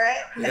know,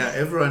 right? Yeah,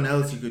 everyone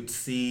else you could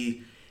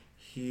see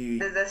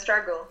there's a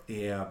struggle.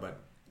 Yeah, but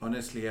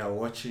honestly,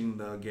 watching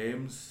the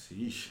games,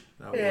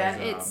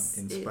 That was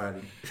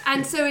inspiring.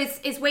 And so is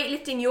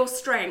weightlifting your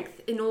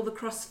strength in all the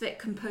CrossFit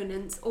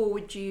components, or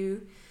would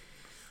you?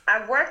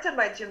 I've worked on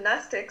my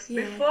gymnastics.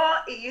 Before,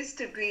 I used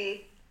to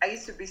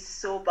be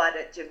so bad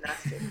at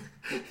gymnastics.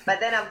 But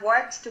then I've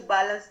worked to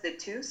balance the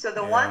two. So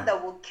the one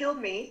that will kill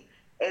me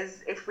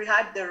is if we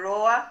had the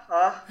rower.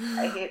 Oh,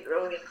 I hate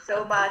rowing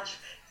so much.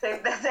 So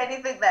if there's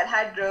anything that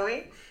had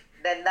rowing,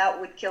 then that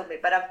would kill me.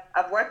 But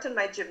I've worked on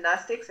my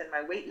gymnastics and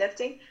my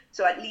weightlifting.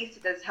 So at least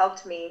it has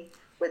helped me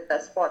with the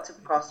sports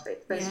of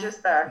CrossFit. So it's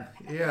just the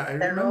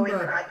rowing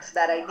part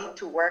that I need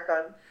to work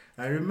on.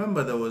 I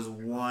remember there was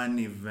one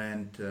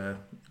event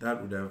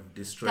that would have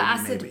destroyed the me.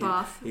 acid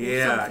bath.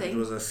 It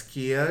was a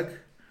skier,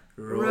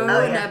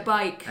 rower,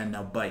 and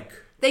a bike.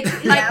 They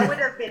I would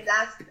have been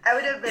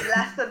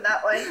last on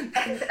that one.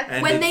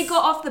 And when they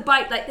got off the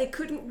bike, like they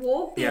couldn't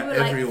walk. They were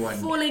everyone.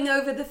 Falling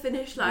over the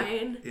finish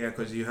line. Yeah,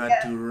 because you had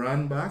to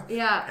run back.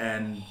 Yeah.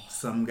 And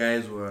some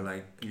guys were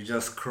like, you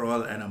just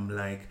crawl, and I'm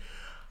like,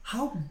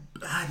 how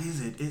bad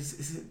is it?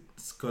 Is it?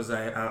 Because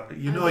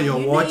you're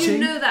watching. You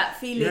know that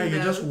feeling. Yeah,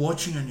 you're just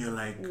watching, and you're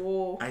like,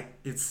 whoa.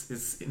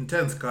 It's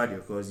intense cardio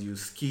because you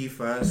ski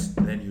first,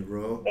 then you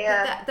row.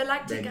 Yeah. The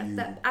lactic,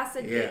 the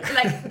acid,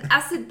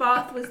 acid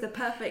bath was the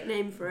perfect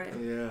name for it.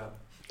 Yeah.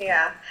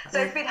 Yeah. So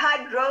if it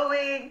had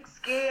rowing,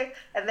 skiing,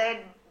 and then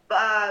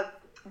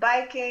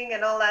biking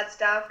and all that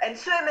stuff, and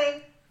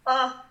swimming.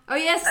 Oh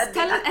yes,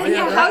 tell us.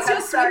 How's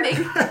your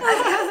swimming?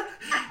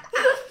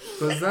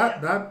 Because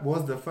that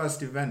was the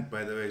first event,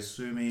 by the way,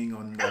 swimming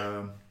on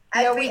the.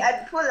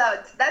 I'd pull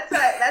out. That's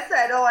why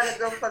I don't want to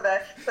go for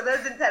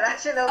those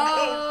international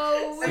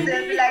games. And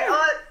they'll be like,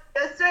 oh,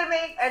 you're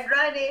swimming and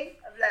running.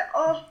 I'm like,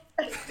 oh.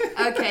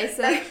 Okay,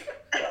 so.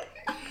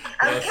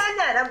 I'm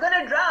Kenyan. I'm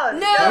gonna drown.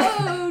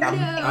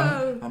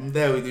 No. I'm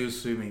there with you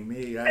swimming.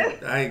 Me,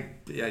 I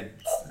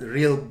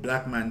real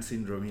black man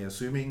syndrome here.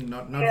 Swimming,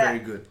 not very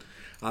good.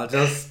 I'll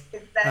just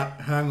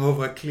hang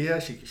over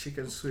clear. She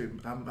can swim.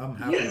 I'm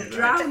happy with that.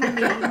 Drown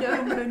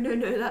me.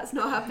 No, that's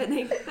not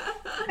happening.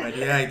 But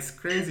it's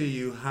crazy.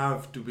 You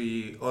have to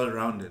be all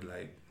rounded,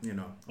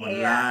 on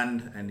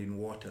land and in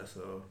water.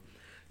 So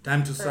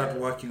time to start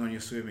working on your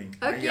swimming.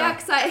 Okay,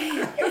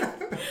 exciting.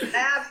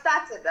 I've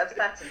started.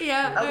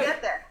 Yeah.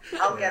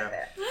 I'll get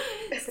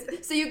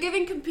there. So you're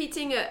giving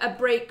competing a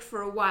break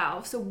for a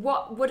while. So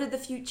what are the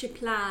future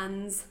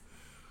plans?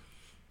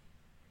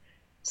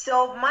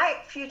 So my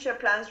future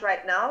plans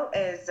right now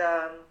is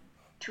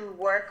to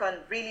work on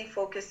really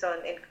focus on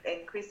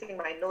increasing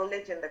my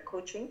knowledge in the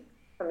coaching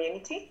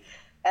community,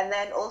 and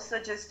then also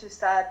just to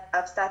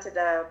I've started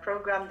a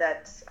program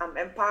that's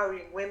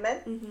empowering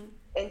women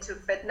into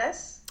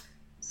fitness.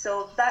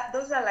 So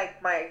those are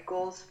like my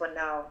goals for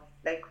now,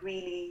 like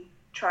really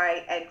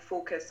try and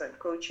focus on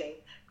coaching,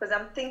 because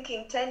I'm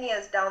thinking 10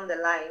 years down the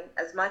line,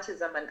 as much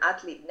as I'm an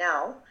athlete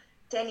now,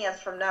 10 years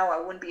from now, I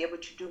won't be able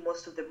to do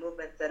most of the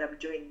movements that I'm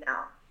doing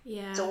now.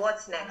 Yeah. So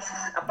what's next?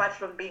 Apart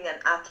from being an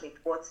athlete,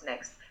 what's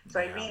next? So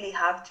I really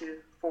have to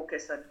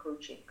focus on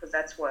coaching, because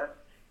that's what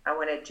I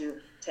want to do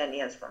 10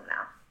 years from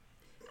now.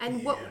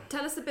 And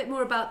tell us a bit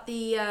more about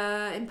the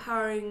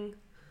Empowering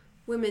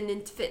Women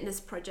into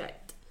Fitness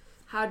project.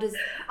 What is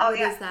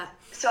that?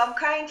 So I'm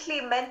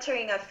currently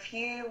mentoring a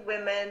few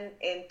women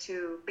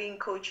into being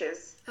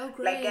coaches. Oh,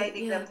 great. Like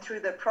guiding them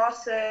through the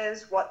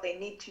process, what they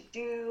need to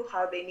do,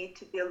 how they need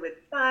to deal with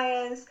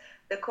clients,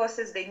 the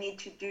courses they need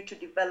to do to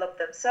develop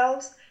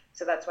themselves.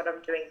 So that's what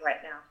I'm doing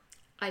right now.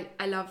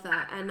 I love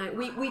that. And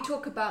we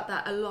talk about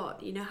that a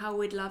lot, how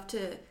we'd love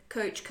to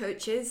coach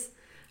coaches.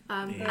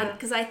 And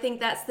because I think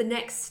that's the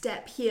next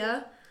step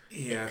here.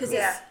 Yeah. Because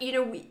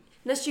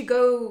unless you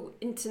go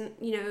into,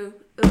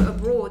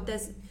 abroad,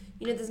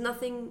 there's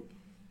nothing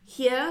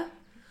here.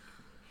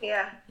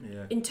 Yeah.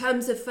 In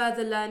terms of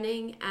further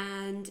learning,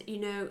 and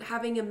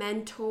having a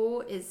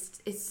mentor is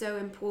so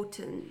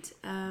important.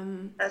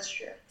 That's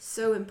true.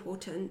 So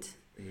important.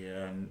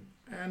 Yeah,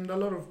 and a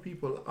lot of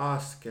people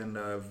ask and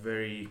are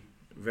very,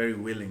 very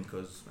willing,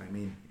 because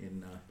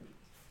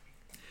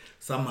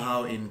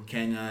somehow in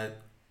Kenya,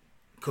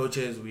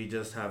 coaches, we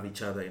just have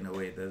each other in a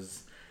way.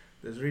 There's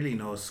really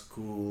no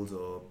schools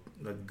or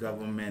the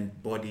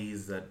government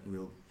bodies that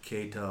will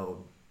cater or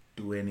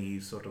do any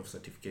sort of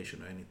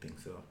certification or anything.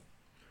 So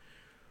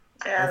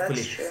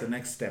hopefully it's the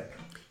next step.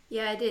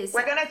 Yeah, it is.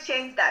 We're gonna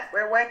change that.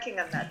 We're working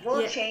on that.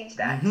 We'll change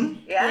that.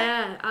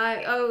 Yeah.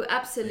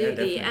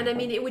 Absolutely. And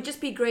it would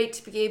just be great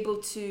to be able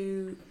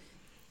to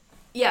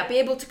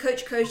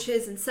coach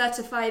coaches and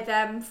certify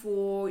them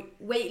for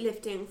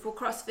weightlifting, for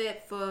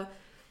CrossFit, for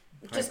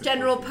just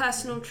general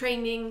personal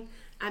training.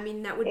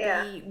 That would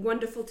be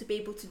wonderful to be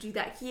able to do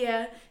that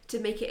here, to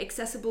make it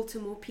accessible to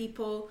more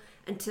people,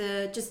 and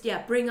to just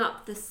bring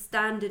up the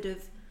standard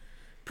of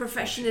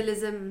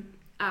professionalism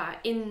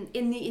in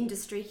the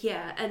industry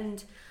here.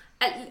 And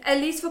at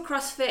least for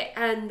CrossFit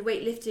and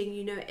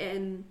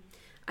weightlifting,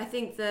 I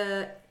think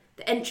the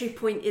entry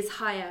point is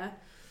higher.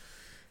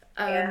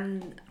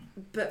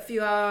 But for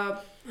your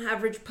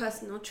average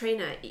personal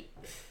trainer,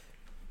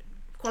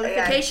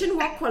 qualification?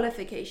 What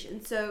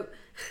qualification? So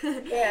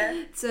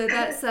so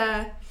that's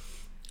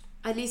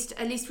At least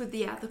with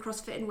the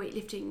CrossFit and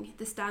weightlifting,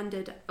 the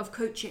standard of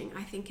coaching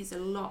I think is a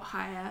lot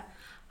higher,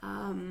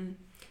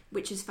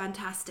 which is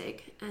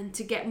fantastic. And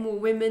to get more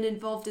women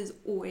involved is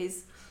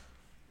always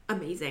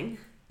amazing.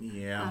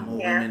 Yeah, more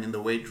women in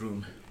the weight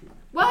room.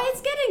 Well,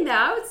 it's getting there.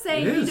 I would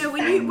say,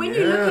 when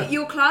you look at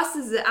your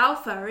classes at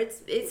Alpha,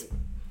 it's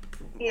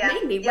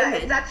mainly women. Yeah,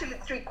 it's actually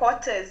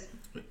 3/4.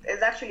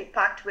 It's actually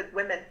packed with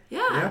women.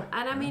 Yeah.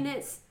 And I mean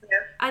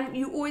and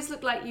you always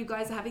look like you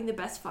guys are having the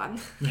best fun.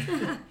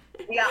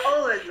 Yeah,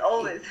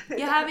 always.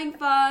 You're having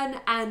fun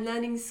and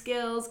learning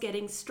skills,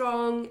 getting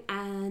strong,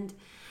 and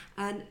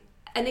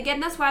again,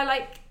 that's why I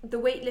like the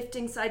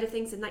weightlifting side of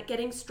things and like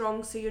getting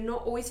strong, so you're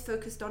not always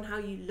focused on how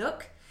you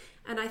look.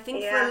 And I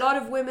think for a lot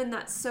of women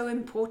that's so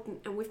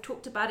important, and we've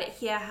talked about it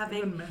here,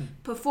 having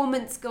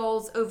performance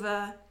goals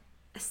over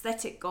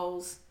aesthetic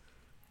goals.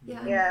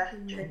 Yeah,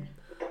 true.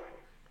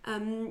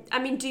 I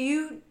mean,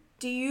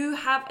 do you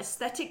have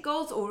aesthetic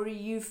goals, or are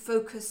you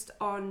focused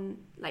on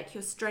like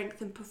your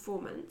strength and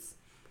performance?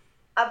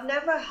 I've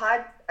never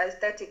had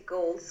aesthetic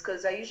goals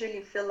because I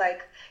usually feel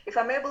like if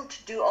I'm able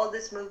to do all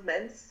these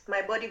movements,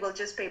 my body will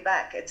just pay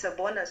back. It's a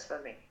bonus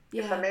for me.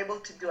 Yeah. If I'm able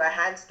to do a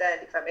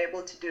handstand, if I'm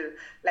able to do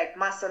like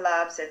muscle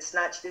ups and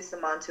snatch this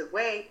amount of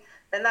weight,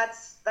 then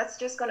that's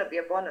just going to be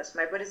a bonus.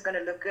 My body's going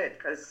to look good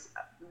because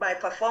my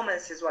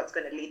performance is what's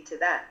going to lead to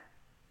that.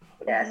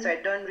 Yeah, so I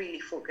don't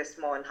really focus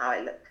more on how I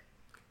look.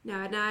 No,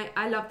 and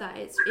I love that.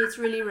 It's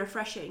really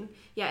refreshing.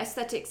 Yeah,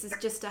 aesthetics is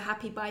just a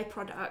happy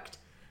byproduct.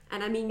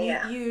 And I mean,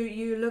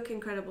 you look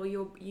incredible.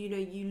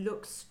 You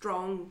look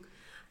strong,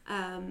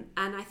 and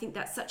I think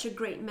that's such a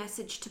great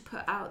message to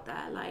put out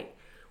there. Like,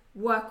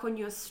 work on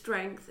your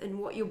strength and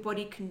what your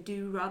body can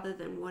do rather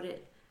than what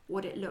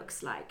it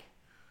looks like.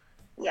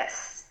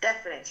 Yes,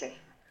 definitely.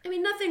 I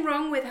mean, nothing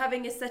wrong with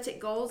having aesthetic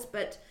goals,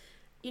 but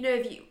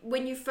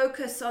when you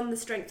focus on the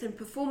strength and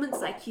performance,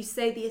 like you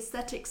say, the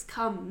aesthetics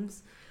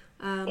comes.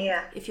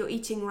 If you're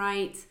eating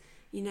right,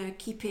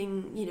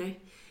 keeping,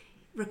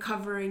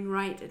 recovering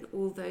right and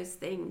all those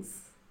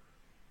things.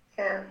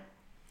 Yeah,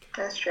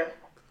 that's true.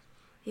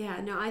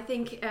 Yeah, no, I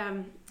think,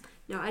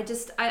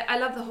 I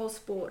love the whole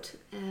sport.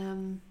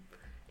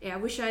 I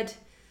wish I'd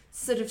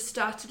sort of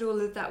started all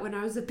of that when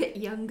I was a bit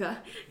younger.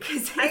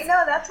 I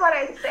know, that's what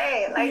I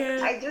say.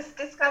 I just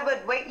discovered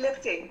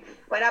weightlifting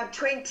when I'm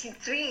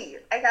 23.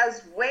 Like, I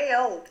was way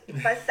old.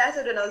 If I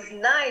started when I was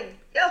 9,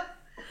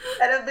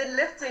 I'd have been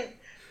lifting.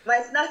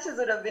 My snatches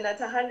would have been at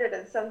 100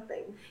 and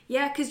something.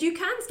 Yeah, because you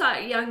can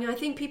start young. I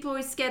think people are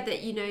always scared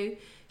that,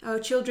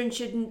 children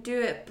shouldn't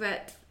do it.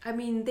 But, I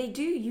mean, they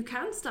do. You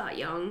can start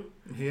young.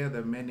 Here,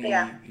 there are many,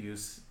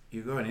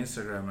 you go on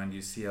Instagram and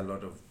you see a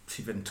lot of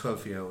even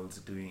 12-year-olds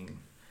doing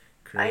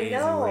crazy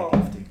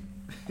weightlifting.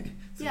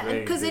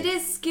 Because it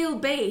is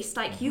skill-based.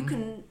 Like, you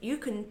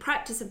can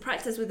practice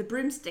with a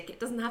broomstick. It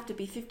doesn't have to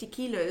be 50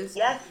 kilos.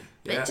 Yes.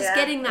 But just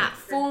getting that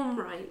form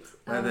right.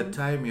 By the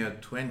time you're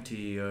 20,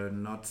 you're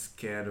not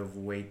scared of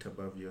weight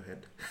above your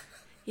head.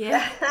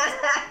 Yeah.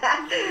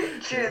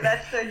 True,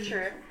 that's so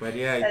true. But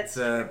it's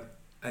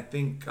I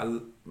think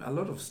a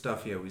lot of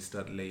stuff here we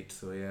start late,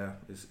 so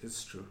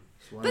it's true.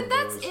 But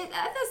that's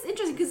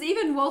interesting, because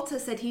even Walter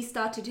said he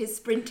started his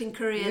sprinting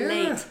career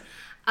late.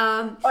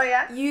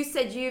 You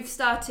said you've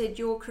started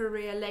your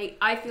career late.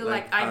 I feel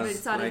like I haven't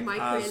started my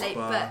career late,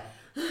 but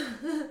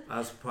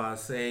as per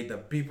say, the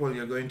people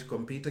you're going to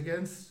compete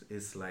against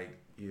is like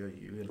you're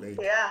late.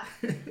 Yeah.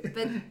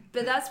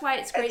 but that's why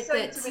it's great it's so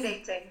that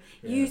intimidating.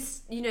 you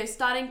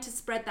starting to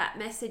spread that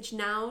message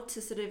now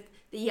to sort of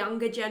the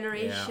younger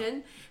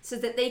generation, so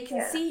that they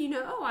can see,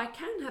 I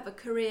can have a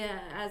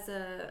career as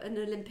an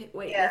Olympic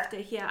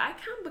weightlifter here. I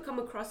can become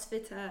a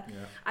CrossFitter.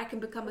 Yeah. I can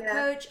become a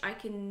coach. I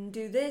can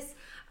do this.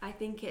 I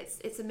think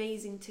it's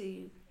amazing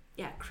to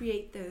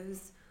create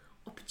those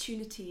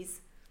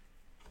opportunities.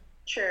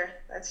 Sure,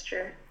 that's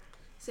true.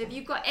 So have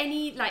you got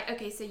any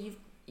so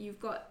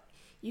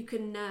you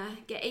can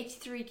get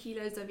 83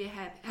 kilos of your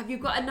head. Have you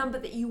got a number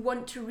that you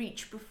want to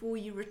reach before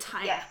you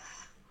retire?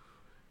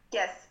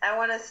 Yes, I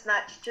want to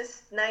snatch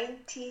just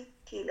 90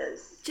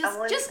 kilos. Just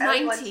 90?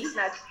 I want to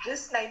snatch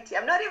just 90.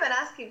 I'm not even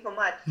asking for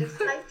much, just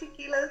 90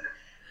 kilos.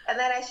 And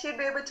then I should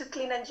be able to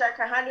clean and jerk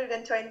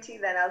 120,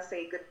 then I'll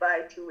say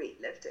goodbye to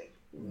weightlifting.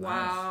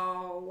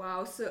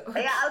 Wow. So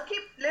I'll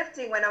keep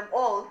lifting when I'm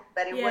old,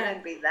 but it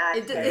wouldn't be that.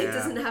 It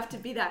doesn't have to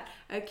be that.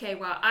 Okay,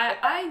 well,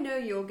 I know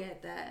you'll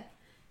get there.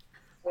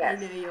 Yes.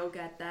 I know you'll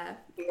get there.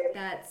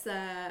 That's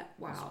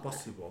wow. It's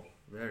possible.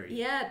 Very.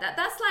 Yeah,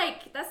 that's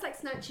like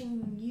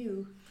snatching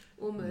you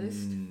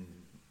almost.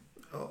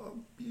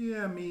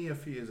 Me a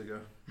few years ago.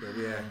 But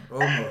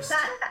almost.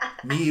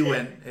 Me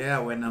when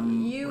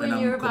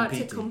you're about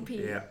to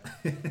compete. Yeah.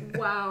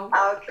 Wow.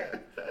 Okay.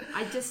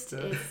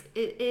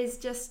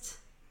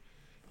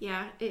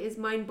 It is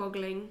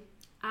mind-boggling.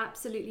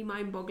 Absolutely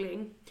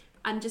mind-boggling.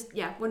 And just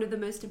one of the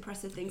most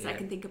impressive things I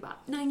can think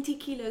about. 90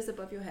 kilos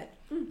above your head.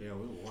 Yeah,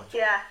 we'll watch.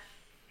 Yeah.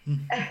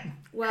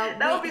 Well,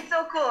 that would be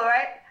so cool,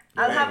 right?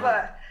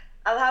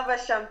 I'll have a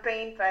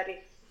champagne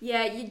party.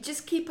 Yeah, you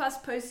just keep us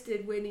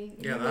posted, Winnie.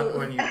 Yeah, that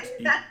one you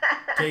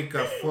take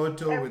a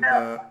photo with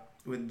the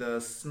with the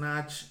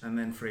snatch and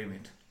then frame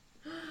it.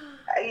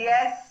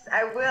 Yes,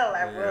 I will.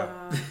 I will.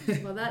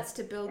 Well, that's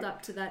to build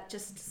up to that,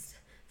 just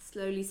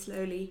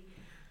slowly.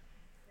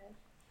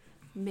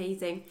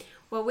 Amazing.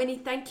 Well, Winnie,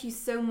 thank you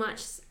so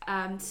much.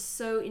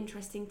 So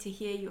interesting to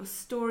hear your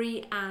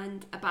story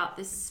and about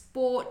this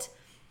sport.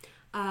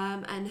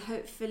 And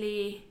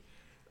hopefully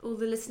all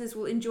the listeners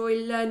will enjoy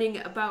learning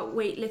about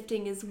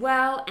weightlifting as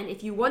well. And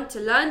if you want to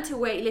learn to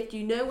weightlift,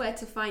 you know where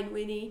to find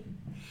Winnie.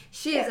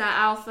 She is at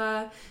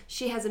Alpha.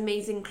 She has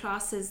amazing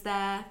classes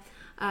there.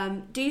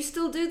 Do you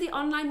still do the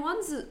online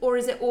ones, or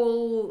is it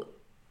all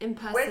in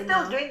person? We're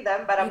still doing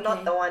them, but I'm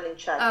not the one in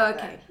charge of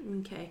that.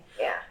 Okay.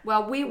 Yeah.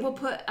 Well, we will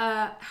put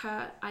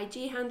her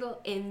IG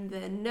handle in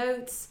the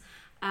notes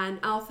and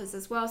Alpha's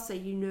as well, so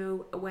you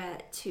know where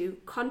to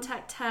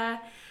contact her.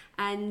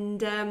 And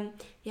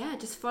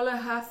just follow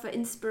her for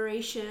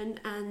inspiration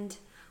and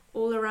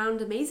all around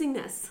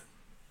amazingness.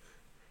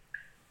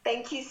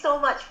 Thank you so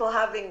much for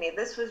having me.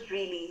 This was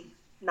really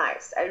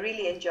nice. I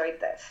really enjoyed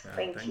this.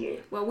 Thank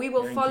you. Well, we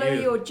will follow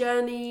your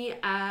journey.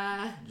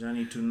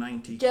 Journey to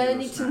 90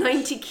 journey kilo to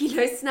 90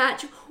 kilo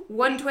snatch,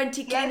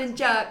 120 clean and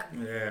jerk.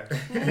 Yeah.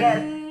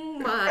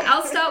 Yes.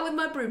 I'll start with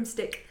my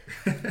broomstick.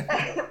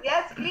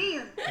 Yes,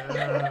 please.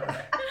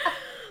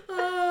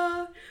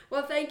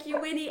 Well, thank you,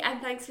 Winnie,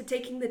 and thanks for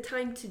taking the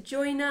time to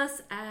join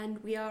us.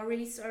 And we are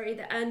really sorry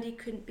that Andy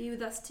couldn't be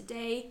with us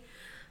today,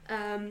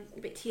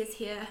 but he is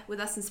here with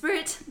us in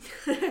spirit.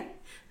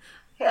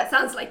 That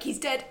sounds like he's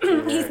dead.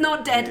 He's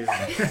not dead.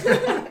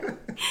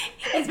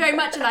 He's very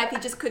much alive. He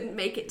just couldn't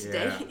make it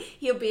today. Yeah.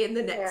 He'll be in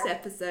the next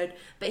episode.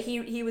 But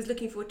he was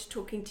looking forward to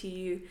talking to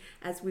you,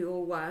 as we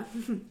all were.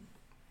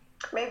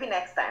 Maybe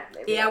next time.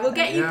 We'll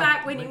get you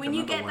back when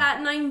you get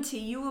that 90.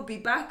 You will be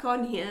back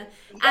on here,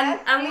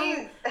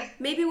 and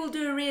maybe we'll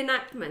do a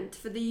reenactment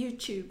for the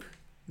YouTube.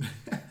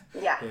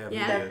 Yeah,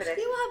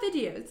 definitely. We'll have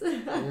videos.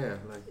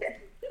 Yeah.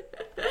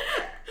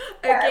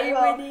 Okay,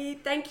 Winnie.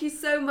 Thank you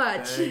so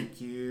much. Thank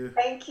you.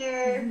 Thank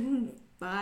you.